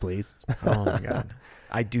 Yes, please. Oh my god,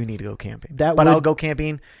 I do need to go camping. I'll go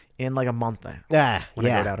camping in like a month when I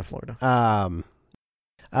go down to Florida.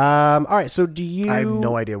 All right. So do you? I have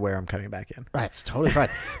no idea where I'm cutting back in. That's totally fine.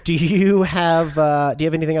 Do you have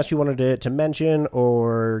anything else you wanted to mention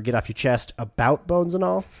or get off your chest about Bones and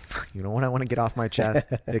All? You know what I want to get off my chest?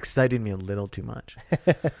 It excited me a little too much.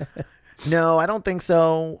 No, I don't think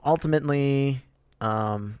so. Ultimately,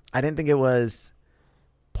 I didn't think it was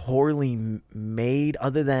poorly made,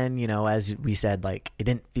 other than, as we said, like it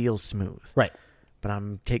didn't feel smooth. Right. But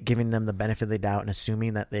I'm giving them the benefit of the doubt and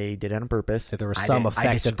assuming that they did it on purpose. That there was some effect.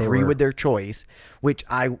 I disagree with their choice, which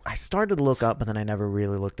I started to look up, but then I never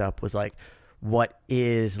really looked up, was like, what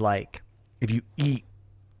is like, if you eat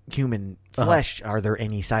human flesh, are there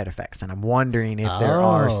any side effects? And I'm wondering if there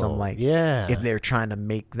are some, if they're trying to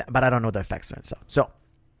make that, but I don't know the effects and stuff. So,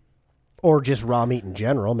 or just raw meat in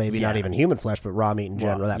general, maybe not even human flesh, but raw meat in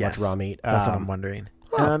general, much raw meat. That's what I'm wondering.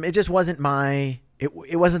 It just wasn't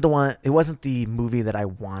it wasn't the one. It wasn't the movie that I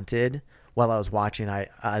wanted while I was watching.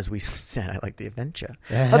 As we said, I like the adventure.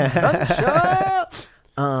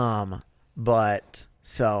 But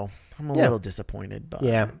so I'm a little disappointed. But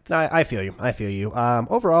I feel you.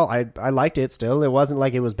 Overall, I liked it. Still, it wasn't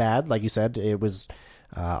like it was bad. Like you said, it was.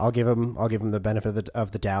 I'll give them the benefit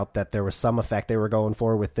of the doubt that there was some effect they were going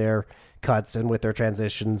for with their cuts and with their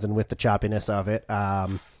transitions and with the choppiness of it.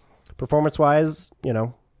 Performance wise,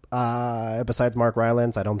 besides Mark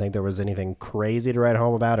Rylance, I don't think there was anything crazy to write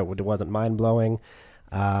home about. It wasn't mind blowing,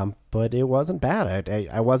 but it wasn't bad.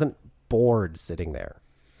 I wasn't bored sitting there.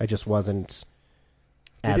 I just wasn't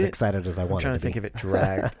excited as I wanted to be. I'm trying to think if it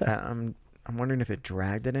dragged. I'm wondering if it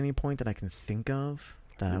dragged at any point that I can think of.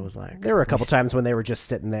 That I was like, there were a couple times when they were just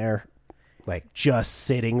sitting there, like just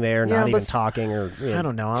sitting there, not even talking, or I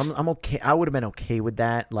don't know. I'm okay. I would have been okay with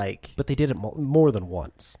that. But they did it more than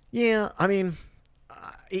once. Yeah, I mean,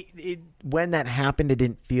 when that happened, it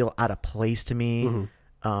didn't feel out of place to me.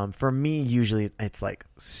 Mm-hmm. For me, usually it's like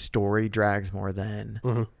story drags more than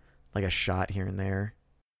like a shot here and there.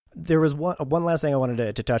 There was one last thing I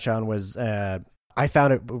wanted to touch on was I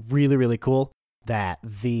found it really, really cool that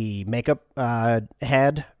the makeup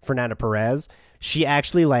head, Fernanda Perez, she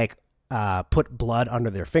actually put blood under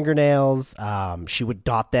their fingernails. She would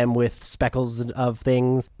dot them with speckles of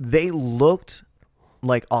things. They looked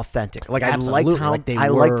like authentic. Like absolutely. I liked how I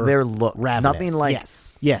liked their look. Ravenous. Nothing like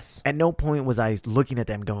yes. At no point was I looking at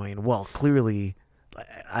them going, well, clearly,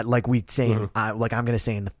 like we'd say, like I'm going to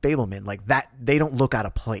say in the Fableman, like that they don't look out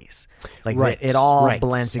of place. Like it all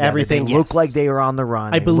blends together. Everything look like they were on the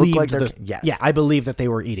run. I believe I believe that they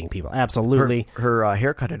were eating people. Absolutely. Her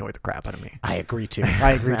haircut annoyed the crap out of me. I agree too.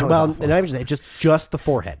 Well, and I was just the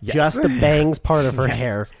forehead, just the bangs part of her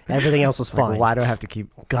hair. Everything else was fine. Why do I have to keep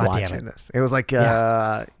watching this? It was like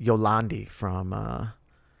Yolandi from.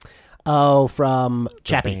 From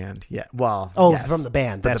Chappie. Band. Yeah. Well. From the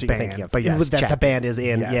band. That's what you're thinking of. But yes, the band is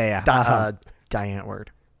in. Yes. Diane Ward.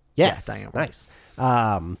 Yes. Diane Ward. Nice.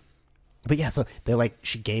 But yeah, so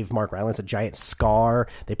she gave Mark Rylance a giant scar.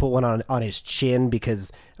 They put one on his chin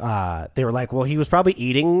because they were like, well, he was probably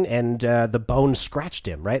eating and the bone scratched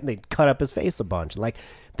him, right? And they cut up his face a bunch.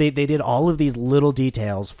 They did all of these little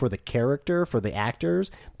details for the character, for the actors,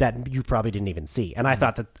 that you probably didn't even see. And I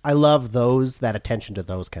thought that I love that attention to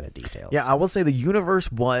those kind of details. Yeah, I will say the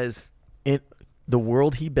universe was the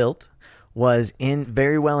world he built was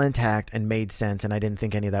very well intact and made sense, and I didn't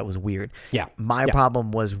think any of that was weird. Yeah. My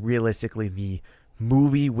problem was realistically the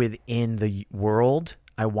movie within the world.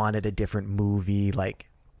 I wanted a different movie, like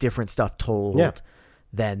different stuff told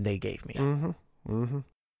than they gave me. Mm-hmm.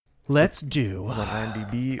 Let's do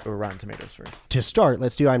IMDb or Rotten Tomatoes first. To start,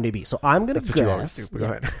 let's do IMDb. So I'm going to guess. That's what you always do. Go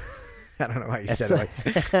ahead. I don't know why you said it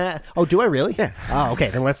like. Oh, do I really? Yeah. Oh, okay.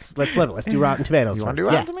 Then let's flip it. Let's do Rotten Tomatoes. You want to do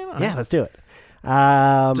Rotten Tomatoes? Yeah, let's do it.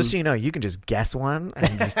 Just so you know, you can just guess one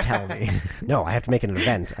and just tell me. No, I have to make it an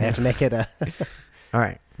event. I have to make it a. All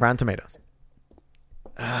right, Rotten Tomatoes.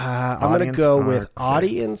 I'm going to go with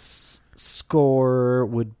audience score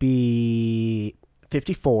would be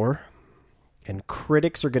 54, and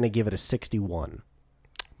critics are going to give it a 61.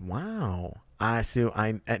 Wow.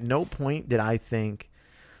 At no point did I think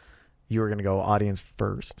you were going to go audience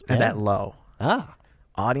first and that low.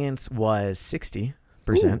 Audience was 60%.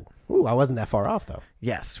 Ooh, I wasn't that far off though.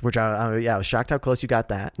 Yes, which I was shocked how close you got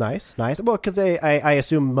that. Nice. Well, because I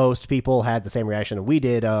assume most people had the same reaction that we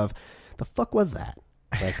did of, the fuck was that?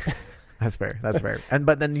 Like, That's fair.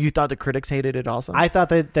 But then you thought the critics hated it also? I thought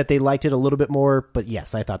that they liked it a little bit more, but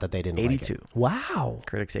yes, I thought that they didn't 82. like it. Wow.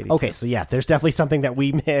 Critics 82. Okay, so yeah, there's definitely something that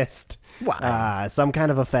we missed. Wow. Some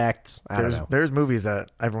kind of effect. I don't know. There's movies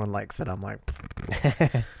that everyone likes that I'm like...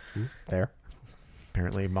 There.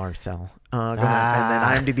 Apparently Marcel. Go ahead.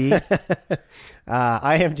 And then IMDb?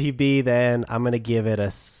 IMDb, then I'm going to give it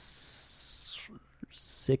a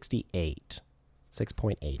 68.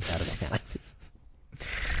 6.8 out of 10.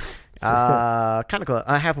 Kind of close.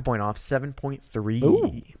 Half a point off. 7.3.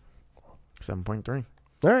 Ooh. 7.3.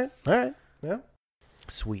 All right. Yeah.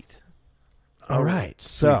 Sweet. All right.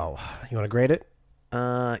 So, you want to grade it?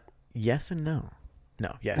 Yes and no.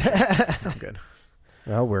 No, yeah. I'm good.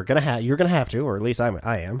 Well, you're gonna have to, or at least I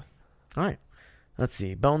am. All right. Let's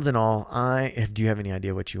see. Bones and all. Do you have any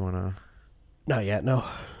idea what you want to? Not yet. No.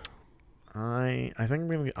 I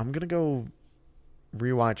think I'm gonna go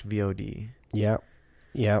rewatch VOD. Yeah.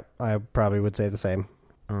 I probably would say the same.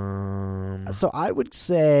 So I would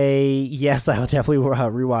say yes. I would definitely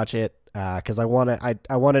rewatch it because I want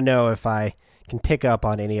to know if I can pick up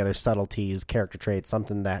on any other subtleties, character traits,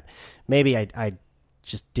 something that maybe I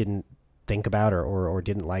just didn't think about or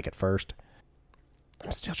didn't like at first.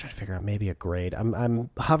 I'm still trying to figure out maybe a grade. I'm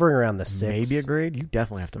hovering around the 6. Maybe a grade? You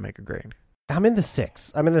definitely have to make a grade. I'm in the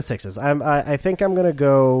 6. I'm in the 6s. I think I'm gonna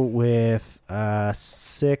go with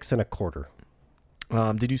 6 1/4.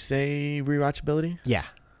 Did you say rewatchability? Yeah.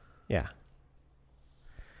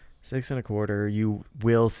 6 1/4. You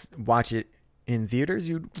will watch it in theaters.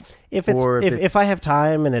 If I have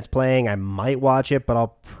time and it's playing, I might watch it, but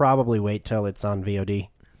I'll probably wait till it's on VOD.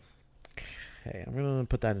 Okay, I'm gonna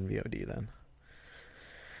put that in VOD then.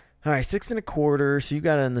 All right, 6 1/4. So you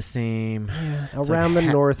got it in the same. Yeah, around the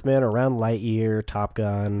Northman, around Lightyear, Top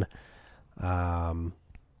Gun. I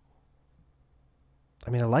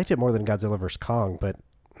mean, I liked it more than Godzilla vs. Kong, but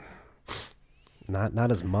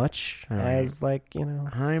not as much as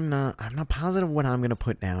I'm not positive what I'm gonna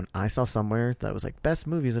put down. I saw somewhere that was like best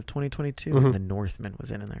movies of 2022, and The Northman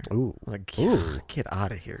was in there. Ooh, I was like, get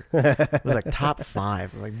out of here! It was like top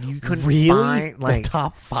 5. Like you couldn't really find like the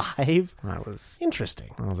top 5. That was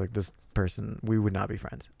interesting. I was like, this person, we would not be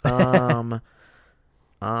friends. Let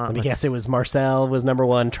me guess. It was Marcel was number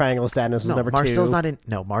 1. Triangle of Sadness was number 2. Marcel's not in.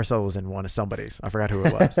 No, Marcel was in one of somebody's. I forgot who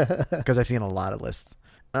it was because I've seen a lot of lists.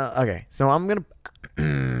 Okay, so I'm gonna.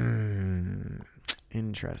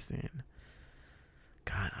 Interesting.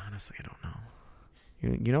 God, honestly, I don't know.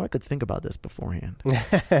 You know, I could think about this beforehand. All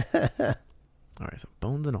right, so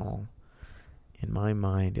Bones and all. In my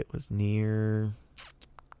mind, it was near.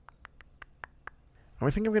 I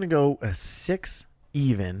think I'm gonna go a 6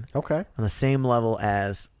 even. Okay. On the same level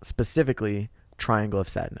as specifically Triangle of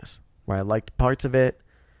Sadness, where I liked parts of it,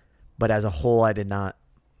 but as a whole, I did not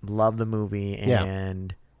love the movie,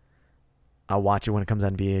 and I'll watch it when it comes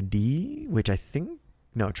on VOD, which I think...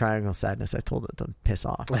 No, Triangle of Sadness, I told it to piss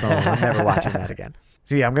off, so I'm never watching that again.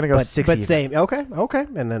 So yeah, I'm going to go 6 even. But same, okay,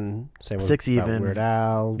 and then same 6 even. Weird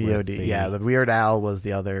Al. VOD, the Weird Al was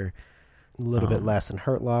the other... A little bit less than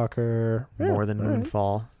Hurt Locker. More than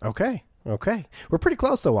Moonfall. Okay. We're pretty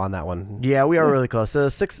close, though, on that one. Yeah, we are really close. So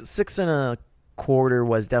 6 1/4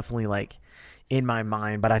 was definitely, like, in my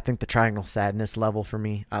mind, but I think the Triangle Sadness level for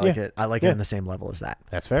me, I like it. I like it in the same level as that.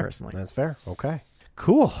 That's fair. Personally. That's fair. Okay.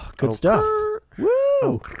 Cool. Good stuff.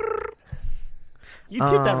 Woo! You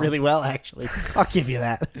did that really well, actually. I'll give you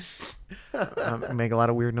that. Make a lot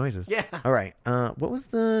of weird noises. Yeah. All right. What was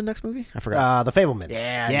the next movie? I forgot. The Fabelmans.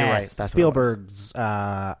 Yeah, you're right. That's Spielberg's.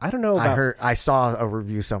 I don't know about... I saw a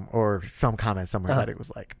review some comment somewhere that it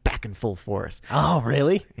was like back in full force. Oh,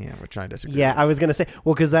 really? Yeah, which I disagree. Yeah, I was gonna say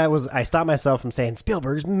because I stopped myself from saying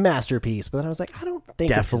Spielberg's masterpiece, but then I was like, I don't think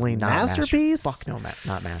definitely it's not masterpiece. Fuck no,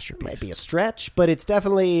 not masterpiece. Might be a stretch, but it's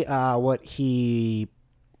definitely what he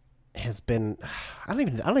has been, I don't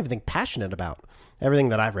even think passionate about. Everything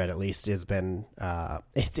that I've read, at least, has been,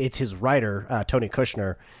 it's his writer, Tony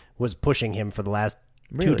Kushner, was pushing him for the last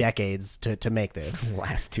 2 decades to make this.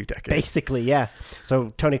 Last 2 decades. Basically, yeah. So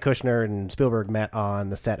Tony Kushner and Spielberg met on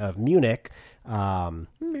the set of Munich.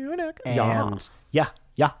 Munich. And yeah,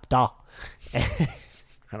 da.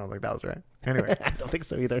 I don't think that was right. Anyway. I don't think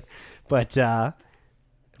so either. But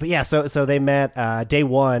yeah, so they met day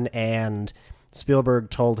one, and Spielberg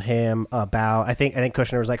told him about, I think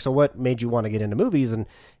Kushner was like, so what made you want to get into movies?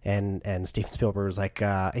 And Steven Spielberg was like,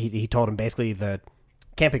 he told him basically the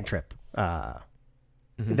camping trip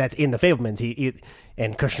that's in The Fabelmans.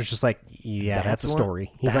 And Kushner's just like, yeah, that's a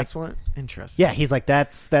story. He's that's like, what interesting. Yeah, he's like,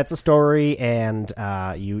 that's a story, and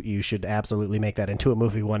you should absolutely make that into a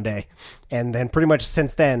movie one day. And then pretty much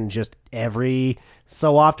since then, just every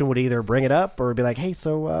so often would either bring it up or be like, hey,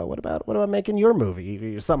 so what about making your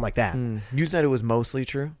movie? Something like that. You said it was mostly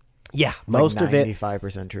true? Yeah, most of it.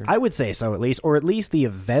 95% true. I would say so, at least, or at least the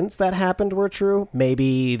events that happened were true.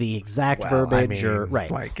 Maybe the exact verbiage, or right.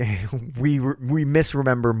 Like we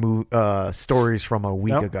misremember stories from a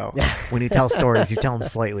week ago. When you tell stories, you tell them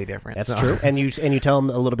slightly different. That's true, and you tell them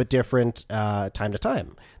a little bit different time to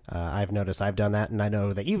time. I've noticed I've done that, and I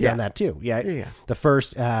know that you've done that too. Yeah. The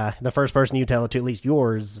first person you tell it to, at least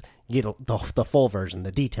yours, you get the full version,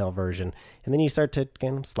 the detailed version, and then you start to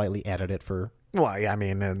kind of slightly edit it for. Well, yeah, I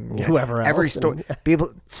mean, whoever else.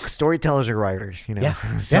 Storytellers are writers, you know. Yeah.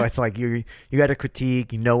 So it's like you got to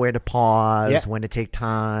critique, you know where to pause, when to take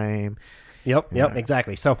time. Yep,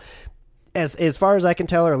 exactly. So as far as I can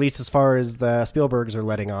tell, or at least as far as the Spielbergs are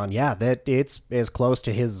letting on, that it's as close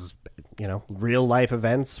to his, real life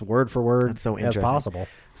events, word for word, as possible.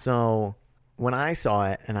 So when I saw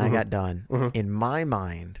it and I got done, in my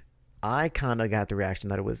mind, I kind of got the reaction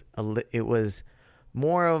that it was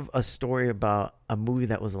more of a story about a movie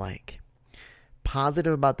that was like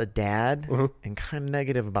positive about the dad and kind of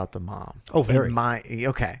negative about the mom. Oh, very.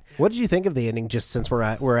 Okay. What did you think of the ending? Just since we're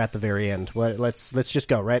at the very end, let's just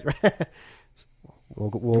go right. We'll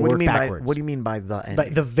work backwards. What do you mean by the ending?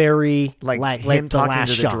 Like the very like him the talking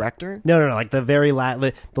last to the shot. Director? No, like the very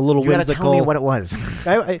the little you whimsical. You gotta tell me what it was.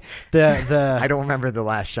 I don't remember the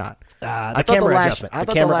last shot. The camera adjustment.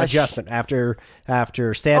 The camera adjustment after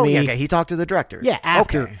Sammy. Oh yeah, okay. He talked to the director. Yeah,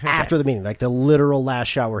 after the meeting, like the literal last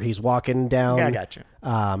shot where he's walking down. Yeah, I got you.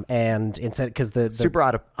 And instead, because the super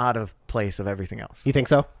out of place of everything else. You think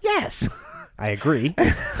so? Yes, I agree.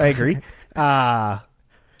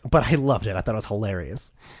 But I loved it. I thought it was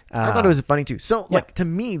hilarious. I thought it was funny too. So, to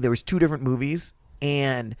me, there was 2 different movies,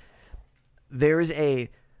 and there's I'm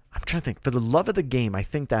trying to think. For the Love of the Game, I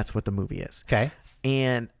think that's what the movie is. Okay.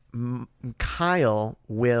 And Kyle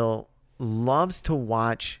loves to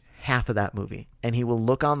watch half of that movie, and he will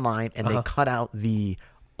look online, and they cut out the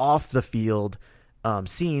off the field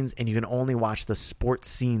scenes, and you can only watch the sports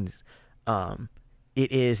scenes.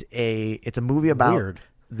 It's a movie about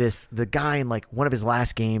the guy in like one of his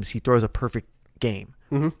last games, he throws a perfect game.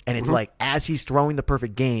 And it's like, as he's throwing the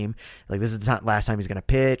perfect game, like this is the last time he's going to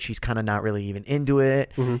pitch. He's kind of not really even into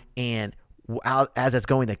it. And as it's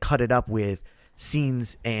going, they cut it up with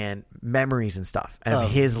scenes and memories and stuff of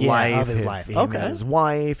his life, him and his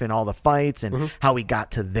wife and all the fights and how he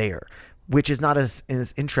got to there. Which is not as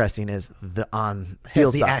interesting as the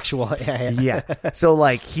on-field stuff. Actual, yeah. So,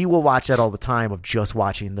 like, he will watch that all the time of just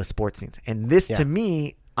watching the sports scenes. And this, to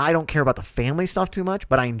me, I don't care about the family stuff too much,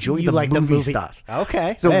 but I enjoy the movie stuff.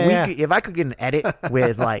 Okay. So, if I could get an edit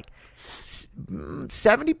with, like,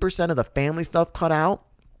 70% of the family stuff cut out,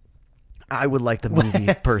 I would like the movie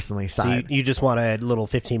personally side. So you just want a little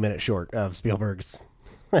 15-minute short of Spielberg's...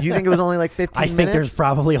 You think it was only like 15 minutes? I think there's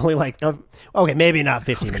probably only like... okay, maybe not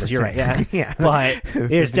 15 minutes. You're right. Yeah. But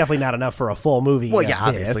it's definitely not enough for a full movie. Well, yeah,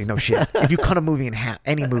 obviously. No shit. If you cut a movie in half,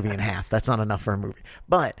 any movie in half, that's not enough for a movie.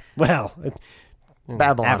 But... Well...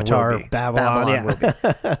 Babylon Avatar, will be. Babylon will be.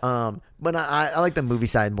 But I like the movie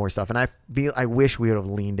side more stuff. And I wish we would have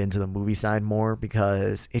leaned into the movie side more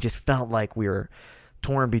because it just felt like we were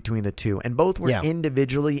torn between the two. And both were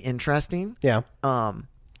individually interesting. Yeah.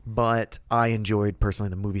 But I enjoyed personally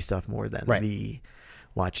the movie stuff more than the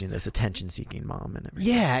watching this attention-seeking mom and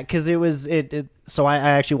everything. Yeah, because it was So I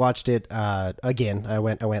actually watched it again. I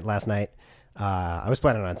went last night. I was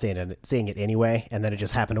planning on seeing it anyway, and then it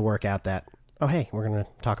just happened to work out that hey, we're going to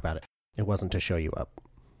talk about it. It wasn't to show you up,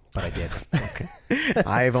 but I did. Okay,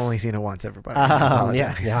 I've only seen it once. Everybody, but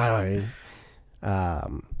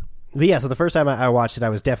yeah. So the first time I watched it, I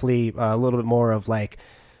was definitely a little bit more of like.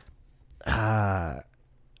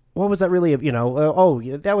 what was that really,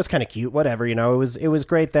 that was kind of cute, whatever, it was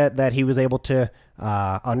great that he was able to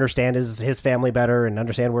understand his family better and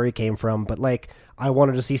understand where he came from. But like, I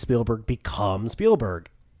wanted to see Spielberg become Spielberg,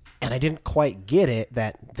 and I didn't quite get it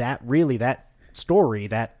that story,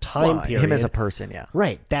 that time period, him as a person, yeah,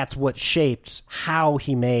 right, that's what shaped how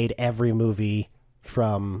he made every movie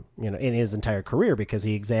from in his entire career, because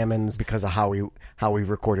he examines because of how he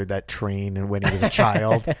recorded that train and when he was a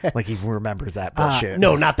child. Like, he remembers that bullshit.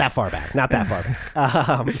 No, not that far back.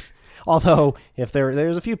 Although if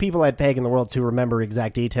there's a few people I'd peg in the world to remember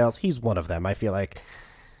exact details, he's one of them. I feel like,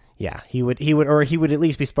 yeah, he would at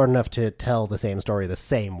least be smart enough to tell the same story the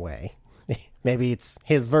same way. Maybe it's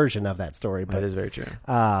his version of that story. But that is very true.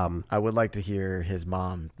 I would like to hear his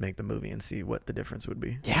mom make the movie and see what the difference would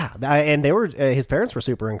be. Yeah, and they were his parents were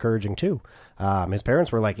super encouraging too. His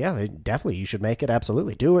parents were like, "Yeah, definitely, you should make it.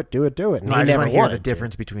 Absolutely, do it." And no, I just want to hear the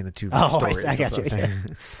difference between the two stories. I got you.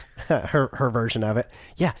 Yeah. her version of it.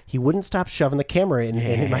 Yeah, he wouldn't stop shoving the camera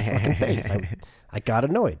in my fucking face. I got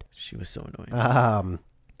annoyed. She was so annoying.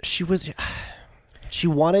 She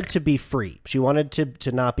wanted to be free. She wanted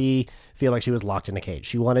to not feel like she was locked in a cage.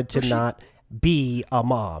 She wanted to not be a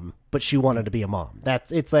mom, but she wanted to be a mom.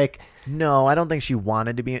 It's like, no, I don't think she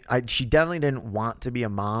wanted to be. She definitely didn't want to be a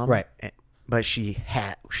mom, right? But she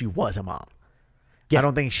was a mom. Yeah. I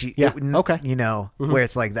don't think she. Yeah. Okay. Where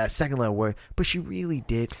it's like that second level where, but she really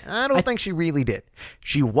did. I don't think she really did.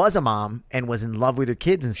 She was a mom and was in love with her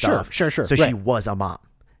kids and stuff. Sure. So right. She was a mom.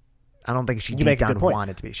 I don't think she deep down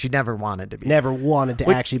wanted to be. She never wanted to be. Never wanted to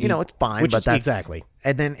actually be. It's fine, but that's exactly.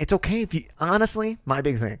 And then it's okay if you, honestly, my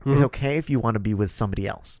big thing, it's okay if you want to be with somebody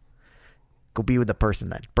else. Go be with the person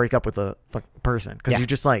then. Break up with the person. Because you're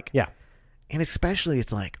just like, yeah. And especially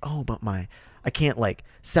it's like, oh, but I can't like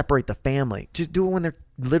separate the family. Just do it when they're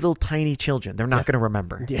little tiny children. They're not going to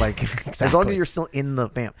remember. Yeah, like exactly. As long as you're still in the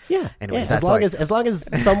family. Yeah. Anyways, yeah. As long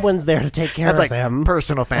as someone's there to take care of them. That's like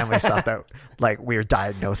personal family stuff that like we're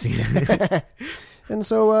diagnosing. And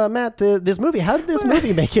so, Matt, this movie, how did this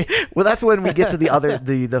movie make it? Well, that's when we get to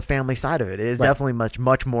the family side of it. It is definitely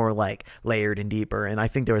much more like layered and deeper. And I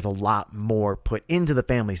think there was a lot more put into the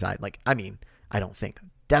family side. Like, I mean, I don't think.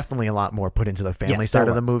 Definitely a lot more put into the family side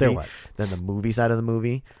of the movie than the movie side of the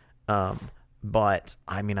movie. But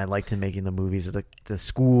I mean, I liked him making the movies at the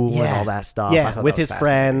school and all that stuff. Yeah, with his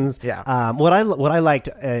friends. Yeah. What I liked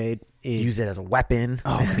use it as a weapon.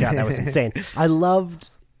 Oh my god, that was insane. I loved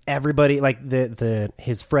everybody, like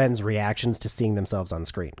his friends' reactions to seeing themselves on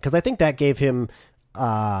screen, because I think that gave him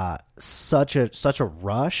such a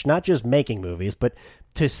rush, not just making movies, but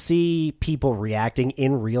to see people reacting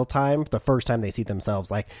in real time the first time they see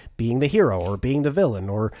themselves, like being the hero or being the villain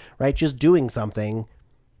or just doing something.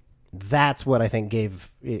 That's what I think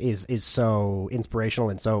is so inspirational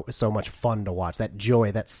and so much fun to watch. That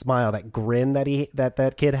joy, that smile, that grin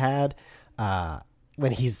that kid had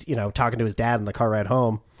when he's talking to his dad in the car ride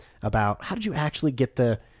home about how did you actually get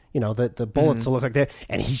the bullets to look like that,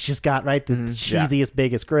 and he's just got the cheesiest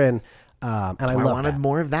biggest grin. And I wanted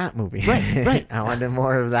more of that movie. Right. I wanted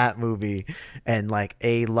more of that movie and like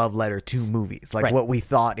a love letter to movies, like what we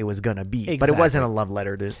thought it was gonna be. Exactly. But it wasn't a love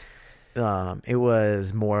letter to. It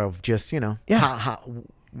was more of just how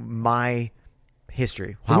my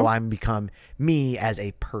history, how I'm become me as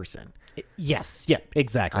a person. Yes, yeah,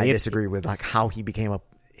 exactly. I disagree with like how he became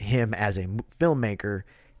him as a filmmaker,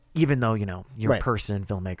 even though you're a person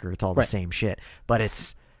filmmaker, it's all the same shit. But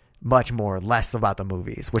it's much less about the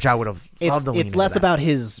movies, which I would have loved to lean It's less into about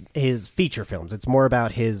his feature films. It's more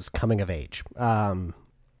about his coming of age.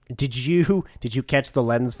 Did you catch the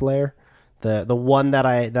lens flare? The one that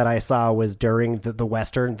I saw was during the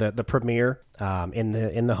Western, the premiere in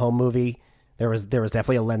the home movie. There was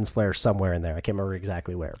definitely a lens flare somewhere in there. I can't remember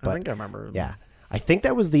exactly where. But I think I remember. Yeah. I think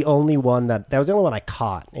that was the only one that was the only one I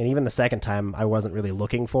caught. And even the second time I wasn't really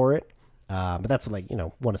looking for it. But that's like,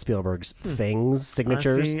 one of Spielberg's things,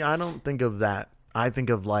 signatures. See, I don't think of that. I think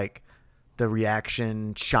of like the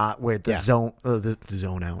reaction shot where the zone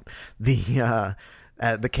out,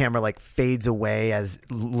 the camera like fades away as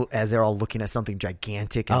they're all looking at something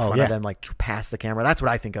gigantic in front of them, like past the camera. That's what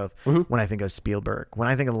I think of when I think of Spielberg. When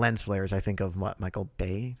I think of lens flares, I think of what, Michael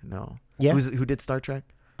Bay? No. Yeah. Who did Star Trek?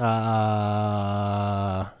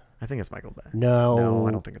 I think it's Michael Bay. No,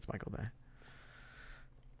 I don't think it's Michael Bay.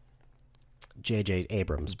 J.J.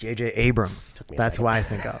 Abrams. That's who I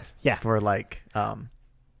think of. Yeah. For like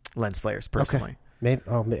lens flares personally. Okay. Maybe,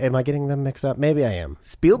 am I getting them mixed up? Maybe I am.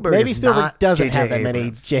 Spielberg doesn't J.J. have that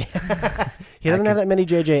Abrams. many. He doesn't have that many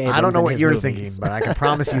J.J. Abrams. I don't know what you're movies. thinking, but I can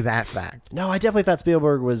promise you that fact. No, I definitely thought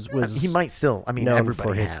Spielberg was. He might still. I mean,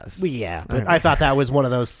 everybody has. Yeah, but I thought that was one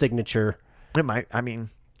of those signature. It might. I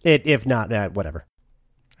mean, If not, whatever.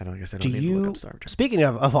 I don't guess I don't need to look up Star Trek. Speaking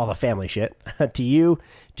of all the family shit, do you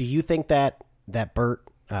think that Bert,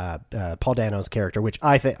 Paul Dano's character, which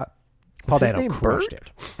I think Paul Dano crushed it.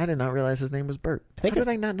 I did not realize his name was Bert. How did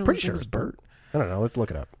I not know his name was Bert? I don't know. Let's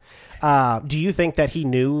look it up. Do you think that he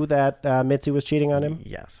knew that Mitzi was cheating on him?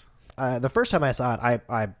 Yes. The first time I saw it,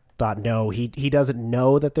 I thought, no, he doesn't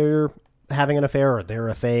know that they're having an affair or they're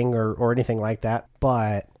a thing or anything like that.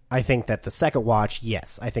 But I think that the second watch,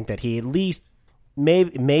 yes, I think that he at least,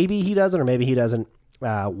 maybe he doesn't or maybe he doesn't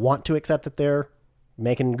want to accept that they're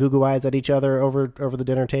making goo-goo eyes at each other over the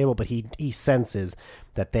dinner table, but he senses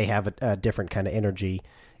that they have a different kind of energy,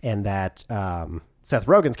 and that Seth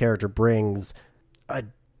Rogen's character brings a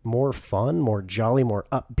more fun, more jolly, more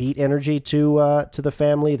upbeat energy to the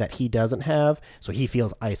family that he doesn't have, so he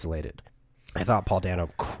feels isolated. I thought Paul Dano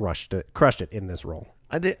crushed it in this role.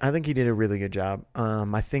 I think he did a really good job.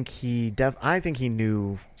 I think he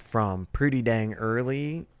knew from pretty dang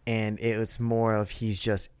early, and it was more of he's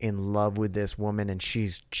just in love with this woman and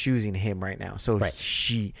she's choosing him right now. So right.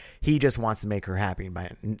 He just wants to make her happy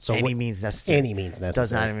by any means necessary. Any means necessary.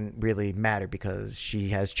 Does not even really matter because she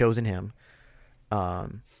has chosen him.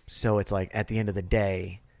 So it's like at the end of the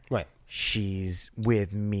day, right? She's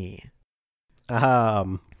with me.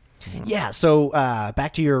 Yeah. So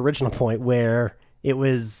back to your original point where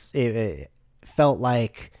it felt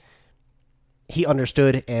like he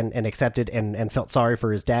understood and accepted and felt sorry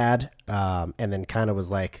for his dad, and then kind of was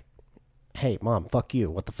like, hey, Mom, fuck you.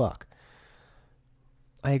 What the fuck?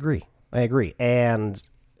 I agree. And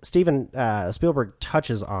Steven Spielberg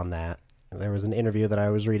touches on that. There was an interview that I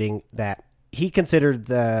was reading that he considered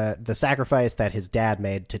the sacrifice that his dad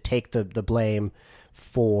made to take the blame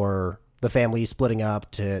for the family splitting up,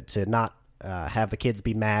 to not have the kids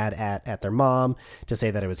be mad at their mom, to say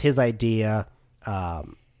that it was his idea.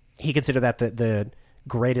 He considered that the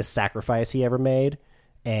greatest sacrifice he ever made,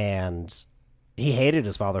 and he hated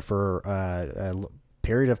his father for a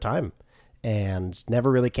period of time and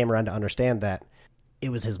never really came around to understand that it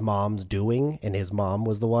was his mom's doing, and his mom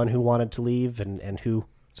was the one who wanted to leave and who...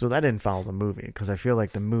 So that didn't follow the movie, because I feel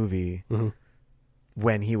like the movie... Mm-hmm.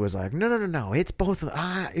 When he was like, no, it's both.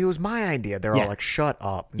 It was my idea. They're all like, shut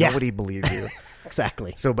up. Nobody believes you.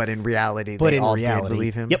 Exactly. So, but in reality, they all did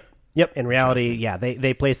believe him. Yep. In reality, yeah,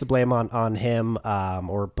 they placed the blame on him,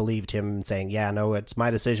 or believed him, saying, yeah, no, it's my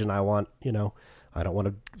decision. I want, I don't want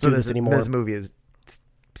to do this anymore. This movie is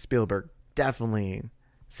Spielberg definitely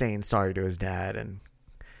saying sorry to his dad, and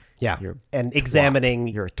and examining.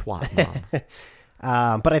 You're a twat,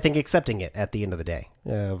 Mom. But I think accepting it at the end of the day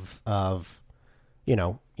of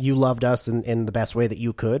you loved us in the best way that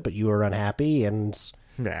you could, but you were unhappy, and...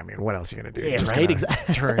 Yeah, I mean, what else are you going to do? Yeah, right,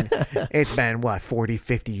 exactly. It's been, 40,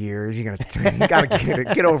 50 years. You got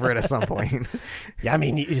to get over it at some point. Yeah, I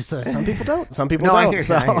mean, some people don't. Some people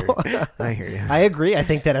don't. I hear you. I agree. I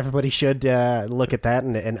think that everybody should look at that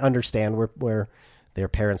and understand where their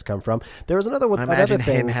parents come from. There was another one. I imagine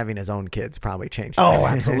him having his own kids probably changed. Oh,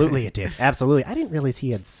 absolutely, it did. Absolutely. I didn't realize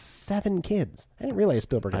he had 7 kids. I didn't realize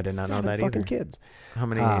Spielberg had 7 fucking kids. How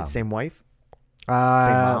many? Same wife? Same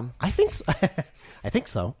mom? I think so. I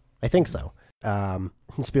think so.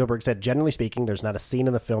 Spielberg said, generally speaking, there's not a scene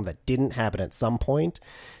in the film that didn't happen at some point.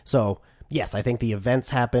 So, yes, I think the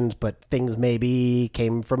events happened, but things maybe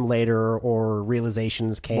came from later, or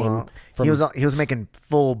realizations came from... He was making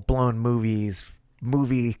full-blown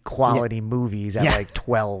movie quality movies at like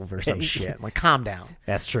 12 or some shit. Like, calm down.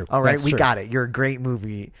 That's true. All right, we got it. You're a great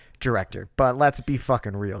movie director, but let's be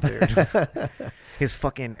fucking real, dude. His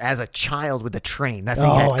fucking, as a child with the train, that thing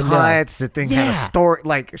had cuts, the thing had a story.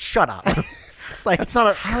 Like, shut up. It's like, that's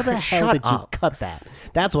not how the hell did you cut that?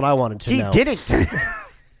 That's what I wanted to know. He didn't.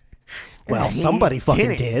 Well, somebody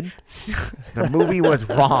fucking did. The movie was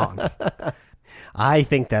wrong. I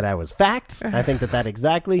think that was fact. I think that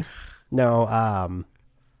exactly. No,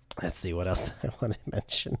 let's see what else I want to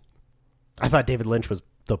mention. I thought David Lynch was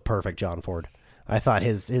the perfect John Ford. I thought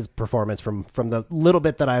his performance from the little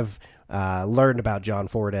bit that I've learned about John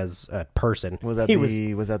Ford as a person. Was that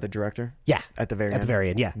the director? Yeah. At the very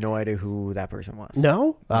end, yeah. No idea who that person was.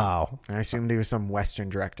 No? Oh. I assumed he was some Western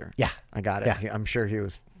director. Yeah. I got it. Yeah. I'm sure he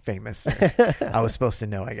was famous. I was supposed to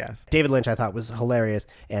know, I guess. David Lynch I thought was hilarious,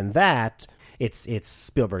 and that... It's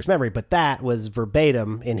Spielberg's memory, but that was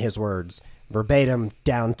verbatim in his words, verbatim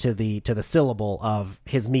down to the syllable of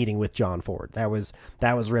his meeting with John Ford. That was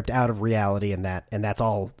ripped out of reality, and that's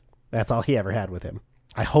all he ever had with him.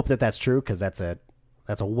 I hope that that's true, because that's a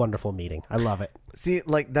wonderful meeting. I love it. See,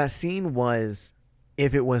 like, that scene was,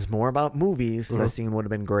 if it was more about movies, that scene would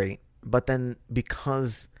have been great. But then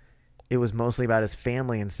because it was mostly about his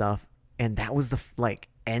family and stuff, and that was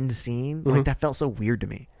end scene, like that felt so weird to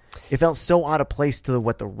me. It felt so out of place to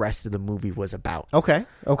what the rest of the movie was about. Okay.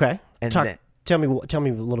 And tell me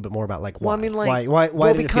a little bit more about like why. Well, I mean, like,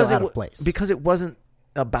 why did it feel out of place? Because it wasn't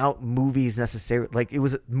about movies necessarily. Like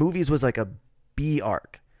movies was like a B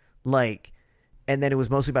arc, like, and then it was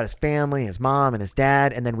mostly about his family, his mom, and his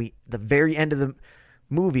dad, and then the very end of the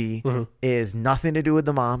movie is nothing to do with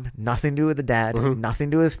the mom, nothing to do with the dad, nothing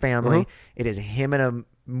to do with his family. It is him in a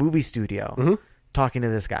movie studio talking to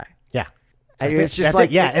this guy. Yeah. It's just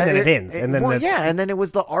like, and then it ends. And then and then it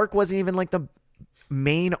was the arc wasn't even like the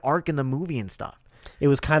main arc in the movie and stuff. It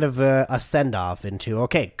was kind of a send-off into,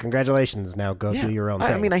 okay, congratulations, now go do your own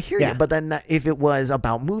thing. I mean, I hear you, but then if it was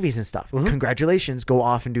about movies and stuff, congratulations, go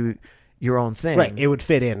off and do your own thing. Right, it would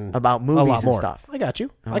fit in about movies and stuff. I got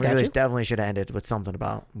you. I got you. Definitely should have ended with something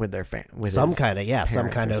with their with some kind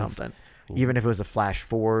of something. Even if it was a flash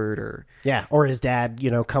forward or or his dad,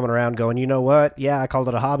 coming around going, you know what? Yeah, I called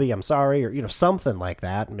it a hobby. I'm sorry, or something like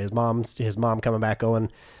that. And his mom coming back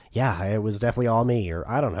going, yeah, it was definitely all me, or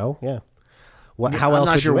I don't know. Yeah. How else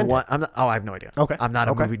would you end it? I have no idea. Okay. I'm not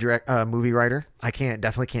a movie writer. I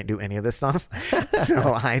definitely can't do any of this stuff.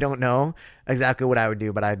 So I don't know exactly what I would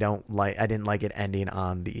do, but I didn't like it ending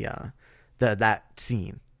on that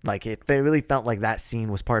scene. Like it really felt like that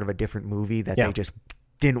scene was part of a different movie that they just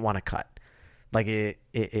didn't want to cut. Like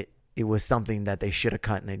it was something that they should have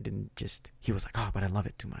cut and they didn't he was like, oh, but I love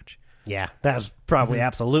it too much. Yeah, that was probably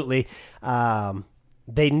absolutely.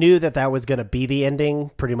 They knew that was going to be the ending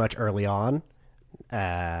pretty much early on.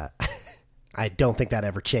 I don't think that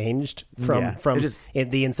ever changed from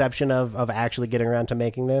the inception of actually getting around to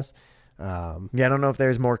making this. I don't know if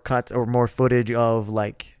there's more cuts or more footage of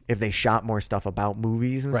like if they shot more stuff about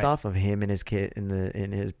movies and stuff of him and his kid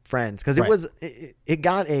and his friends, because it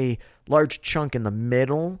got a large chunk in the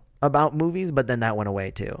middle about movies, but then that went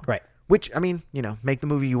away too. Right. Which, I mean, make the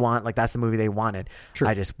movie you want. Like that's the movie they wanted. True.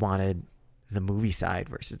 I just wanted the movie side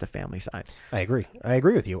versus the family side. I agree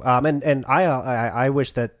with you. And I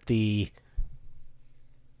wish that the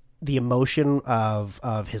emotion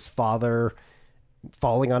of his father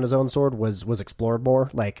falling on his own sword was explored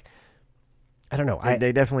more. Like, I don't know.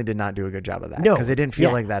 They definitely did not do a good job of that. No, because it didn't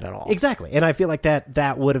feel like that at all. Exactly. And I feel like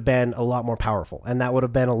that would have been a lot more powerful, and that would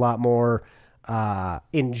have been a lot more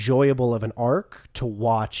enjoyable of an arc to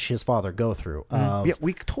watch his father go through.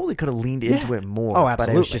 We totally could have leaned into it more. Oh,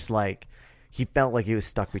 absolutely. But it was just like he felt like he was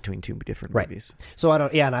stuck between two different movies. So I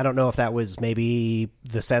don't know if that was maybe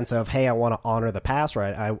the sense of, hey, I want to honor the past, or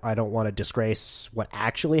I don't want to disgrace what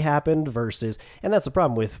actually happened versus, and that's the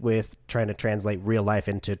problem with trying to translate real life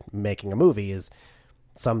into making a movie is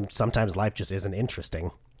sometimes life just isn't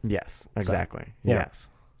interesting. Yes, exactly. So, yes.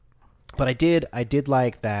 But I did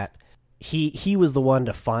like that he was the one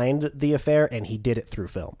to find the affair, and he did it through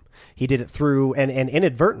film. He did it through, and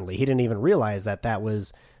inadvertently, he didn't even realize that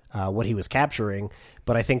was what he was capturing.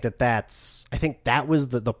 But I think that was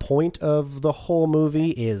the point of the whole movie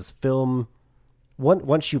is film.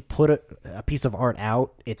 Once you put a piece of art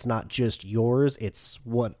out, it's not just yours, it's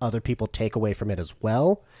what other people take away from it as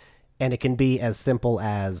well. And it can be as simple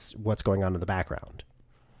as what's going on in the background.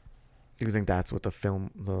 Do you think that's what the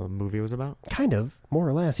movie was about? Kind of, more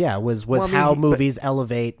or less, yeah. Was how movies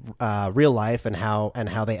elevate real life and how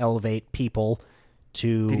they elevate people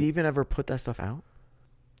to. Did he even ever put that stuff out?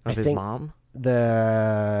 Of his mom? He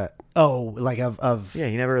never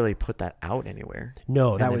really put that out anywhere.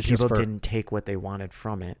 No, that was people didn't take what they wanted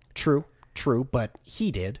from it. True, but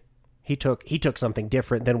he did. He took something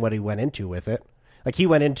different than what he went into with it. Like he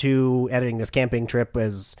went into editing this camping trip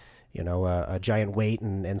as a giant weight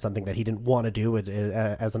and something that he didn't want to do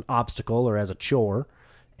as an obstacle or as a chore,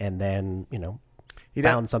 and then he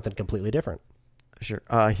found something completely different. Sure,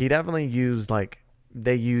 he definitely used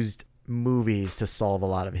they used movies to solve a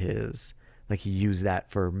lot with his. Like he used that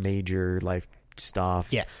for major life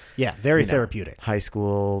stuff. Yes, yeah, very therapeutic. High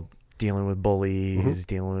school, dealing with bullies,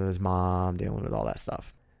 dealing with his mom, dealing with all that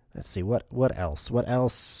stuff. Let's see what else. What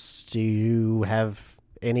else do you have?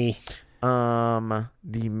 Any? The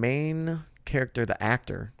main character, the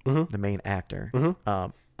actor, the main actor.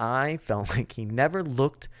 I felt like he never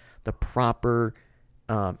looked the proper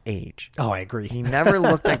age. Oh, I agree. He never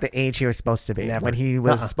looked like the age he was supposed to be. Never. When he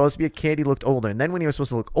was supposed to be a kid, he looked older, and then when he was supposed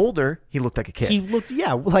to look older, he looked like a kid. He looked,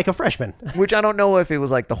 like a freshman. Which I don't know if it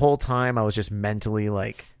was like the whole time I was just mentally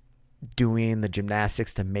like doing the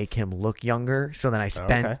gymnastics to make him look younger. So then I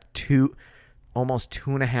spent almost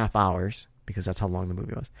 2.5 hours, because that's how long the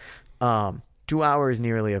movie was, 2 hours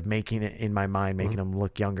nearly of making it in my mind, making him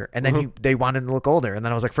look younger. And then they wanted him to look older. And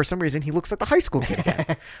then I was like, for some reason, he looks like the high school kid again.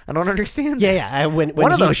 I don't understand this. Yeah. When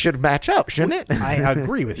one of those should match up, shouldn't it? I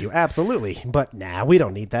agree with you. Absolutely. But we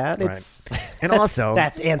don't need that. Right. It's and also,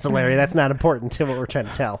 that's ancillary. That's not important to what we're trying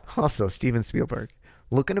to tell. Also, Steven Spielberg,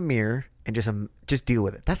 look in a mirror and just deal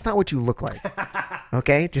with it. That's not what you look like.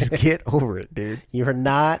 Okay? Just get over it, dude. You're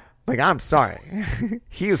not. Like, I'm sorry.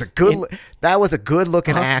 He was that was a good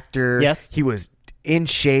looking actor. Yes. He was in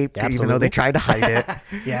shape, even though they tried to hide it.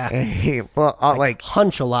 Yeah. Like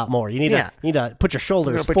hunch a lot more. You need to put your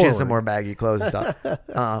shoulders put forward. you in some more baggy clothes and stuff.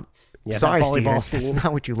 Sorry, Steven. That's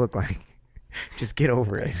not what you look like. Just get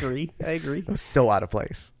over it. I agree. It was so out of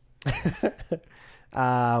place.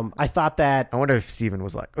 I thought that. I wonder if Steven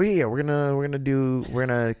was like, "Oh yeah, we're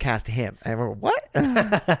gonna cast him." And we're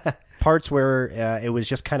what? Parts where it was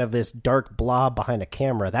just kind of this dark blob behind a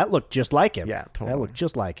camera that looked just like him. Yeah, totally. That looked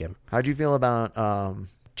just like him. How'd you feel about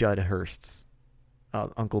Judd Hurst's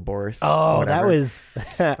Uncle Boris? Oh, that was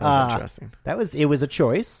interesting. It was a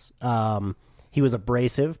choice. He was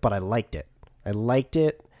abrasive, but I liked it. It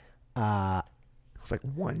was like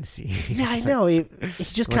one scene. Yeah, I know. He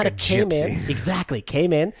just kind of came in. Exactly.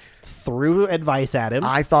 Came in, threw advice at him.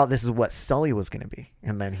 I thought this is what Sully was going to be.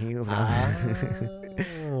 And then he was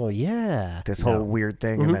oh, yeah. This whole weird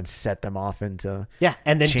thing and then set them off into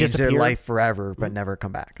and then change their life forever but never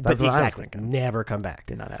come back. That's what I was thinking. Never come back.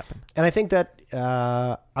 Did not happen. And I think that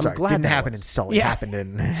I'm glad didn't happen in Sully. It happened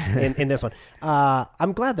in this one.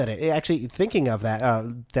 I'm glad that it actually, thinking of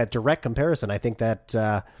that direct comparison, I think that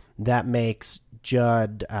that makes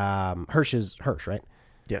Judd Hirsch, right?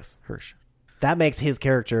 Yes, Hirsch. That makes his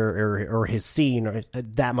character or his scene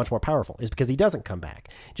that much more powerful, is because he doesn't come back.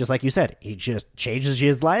 Just like you said, he just changes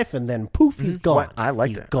his life and then poof, he's gone. Well, I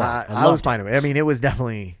liked it. I was fine with it. I mean, it was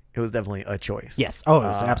definitely a choice. Yes. Oh, it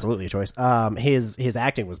was absolutely a choice. His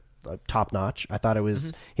acting was top notch. I thought it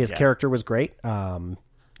was his character was great.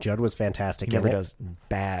 Judd was fantastic. He never does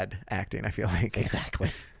bad acting, I feel like. Exactly.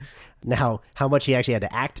 Now, how much he actually had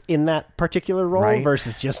to act in that particular role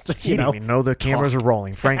versus just, he didn't even know the cameras were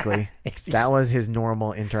rolling, frankly. That was his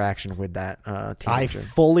normal interaction with that teenager. I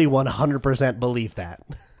fully 100% believe that.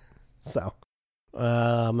 So,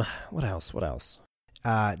 what else?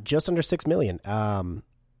 Just under 6 million.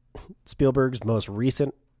 Spielberg's most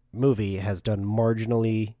recent movie has done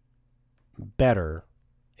marginally better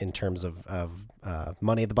in terms of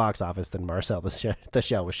money at the box office than Marcel the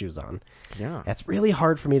Shell with Shoes On. Yeah. That's really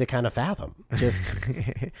hard for me to kind of fathom. Just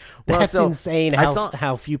that's insane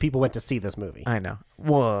how few people went to see this movie. I know.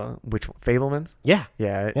 Well, which one? Fabelman's? Yeah.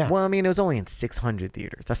 Well, I mean, it was only in 600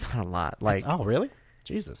 theaters. That's not a lot. Oh, really?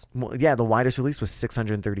 Jesus. Well, yeah, the widest release was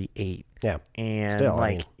 638. Yeah. And still,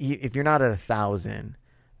 if you're not at 1,000, I'm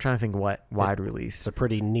trying to think what wide release. It's a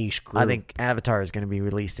pretty niche group. I think Avatar is going to be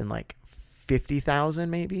released in 50,000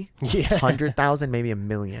 maybe, 100,000, maybe 1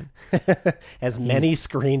 million. As many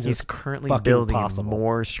screens he's as currently building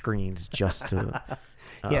more screens just to.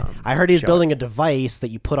 I heard he's building a device that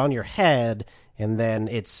you put on your head, and then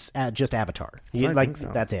it's just Avatar.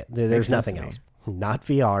 That's it. There's nothing else. Not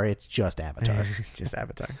VR. It's just Avatar. Just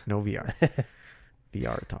Avatar. No VR.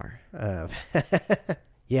 VR-tar.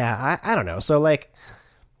 Yeah, I don't know. So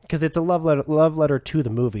because it's a love letter to the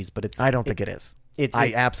movies, but it's. I don't think it is.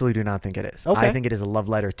 I absolutely do not think it is. Okay. I think it is a love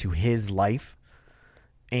letter to his life,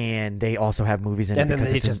 and they also have movies in it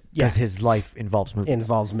because his life involves movies.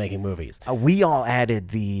 Involves making movies. We all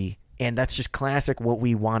added and that's just classic what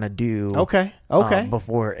we want to do. Okay.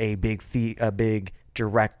 Before a big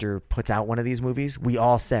director puts out one of these movies, we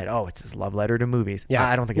all said, "Oh, it's his love letter to movies." Yeah.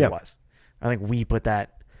 I don't think it was. I think we put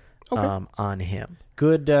that on him.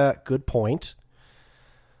 Good point.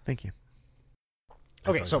 Thank you.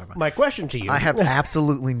 Okay, so my question to you... I have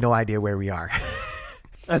absolutely no idea where we are.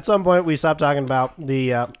 At some point, we stopped talking about we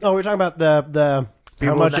were talking about the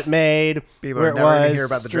how much it made, people where are never it was, going to hear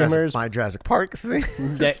about streamers. my Jurassic Park thing,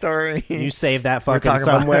 story. You save that fucking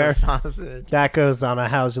somewhere. Sausage. That goes on a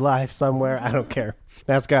How's Your Life somewhere. I don't care.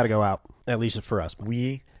 That's got to go out, at least for us.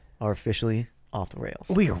 We are officially off the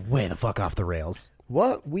rails. We are way the fuck off the rails.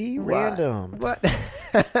 What? Random. What?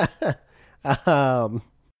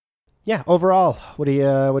 Yeah, overall, what'd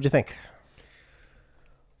you think?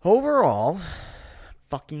 Overall,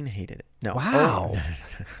 fucking hated it. No. Wow.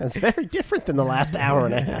 That's very different than the last hour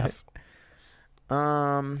and a half.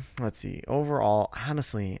 Let's see. Overall,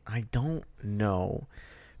 honestly, I don't know,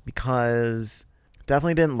 because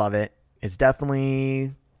definitely didn't love it. It's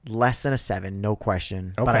definitely less than a 7, no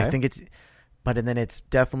question. Okay. But I think it's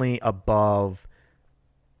definitely above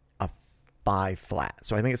a 5 flat.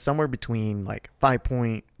 So I think it's somewhere between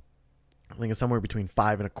 5.5 I think it's somewhere between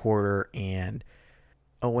 5 1/4 and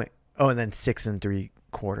and then 6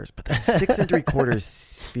 3/4. But that 6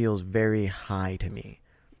 3/4 feels very high to me.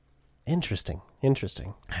 Interesting.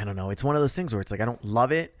 I don't know. It's one of those things where it's like I don't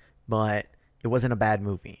love it, but it wasn't a bad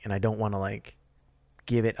movie, and I don't want to like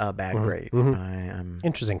give it a bad grade. Mm-hmm.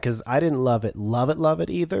 Interesting, because I didn't love it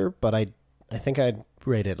either, but I think I'd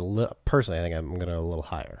rate it a little. Personally, I think I'm going to a little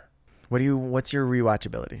higher. What's your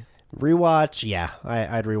rewatchability? Rewatch, yeah,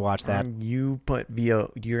 I'd rewatch that. You put you're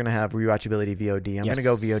going to have rewatchability VOD. I'm going to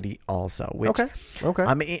go VOD also. Which Okay.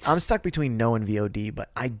 I'm stuck between no and VOD, but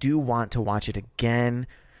I do want to watch it again.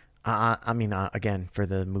 Again, for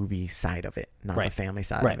the movie side of it, not the family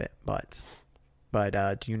side of it. But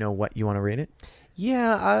do you know what you want to rate it?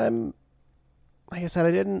 Yeah, like I said,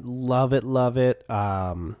 I didn't love it. So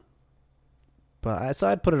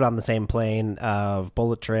I'd put it on the same plane of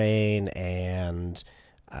Bullet Train and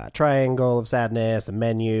Triangle of Sadness, a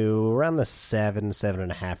Menu, around the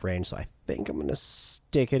 7.5 range. So I think I'm going to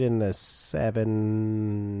stick it in the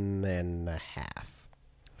 7.5.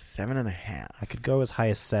 7.5. I could go as high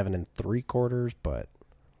as 7 3/4, but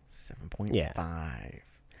 7.5. Yeah.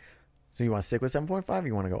 So you want to stick with 7.5 or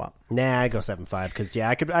you want to go up? Nah, I go 7.5 because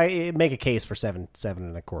I make a case for 7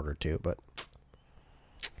 1/4 too, but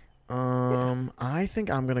I think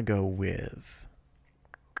I'm gonna go with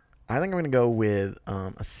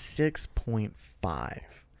a 6.5,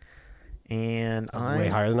 and way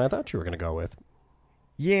higher than I thought you were gonna go with.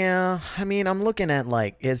 Yeah, I mean, I'm looking at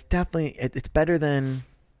like it's definitely it's better than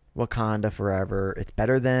Wakanda Forever. It's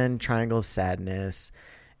better than Triangle of Sadness.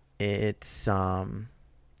 It's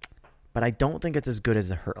but I don't think it's as good as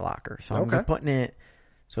the Hurt Locker. So I'm putting it.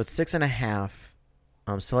 So it's 6.5.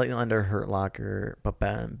 Slightly under Hurt Locker, but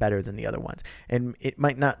better than the other ones. And it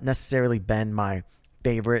might not necessarily been my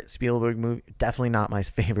favorite Spielberg movie. Definitely not my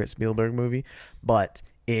favorite Spielberg movie, but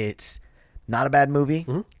it's not a bad movie.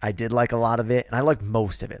 Mm-hmm. I did like a lot of it, and I like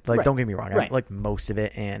most of it. Like, don't get me wrong, I like most of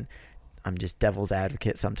it, and I'm just devil's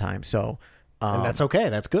advocate sometimes. So, and that's okay.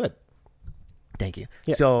 That's good. Thank you.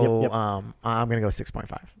 Yep. So, I'm gonna go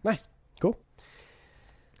 6.5. Nice, cool.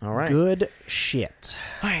 All right. Good shit.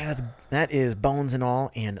 All right, that is Bones and All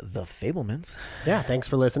and The Fabelmans. Yeah, thanks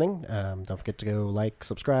for listening. Don't forget to go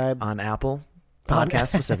subscribe. On Apple Podcasts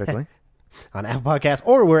specifically. On Apple Podcasts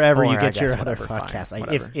or wherever you get your other podcasts.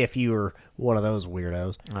 If you're one of those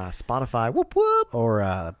weirdos. Spotify, whoop whoop. Or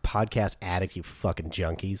Podcast Addict, you fucking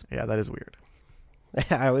junkies. Yeah, that is weird.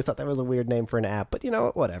 I always thought that was a weird name for an app, but you know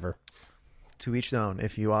what? Whatever. To each their own.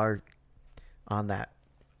 If you are on that,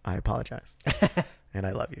 I apologize. And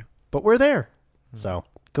I love you. But we're there. So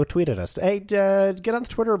go tweet at us. Hey, get on the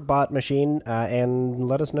Twitter bot machine and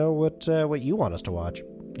let us know what you want us to watch.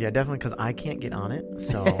 Yeah, definitely, because I can't get on it.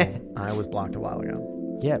 So I was blocked a while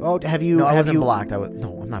ago. Yeah. Oh, have you? No, I wasn't blocked.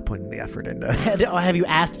 No, I'm not putting the effort into. Have you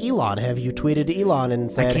asked Elon? Have you tweeted to Elon and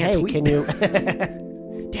said, "Hey, tweet. Can you?"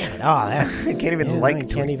 Damn it! I can't even I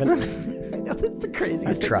can't even. No, that's the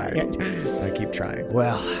craziest. I've tried. I keep trying.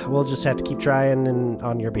 Well, we'll just have to keep trying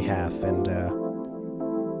on your behalf and.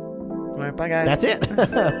 All right, bye, guys. That's it.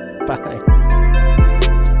 Bye.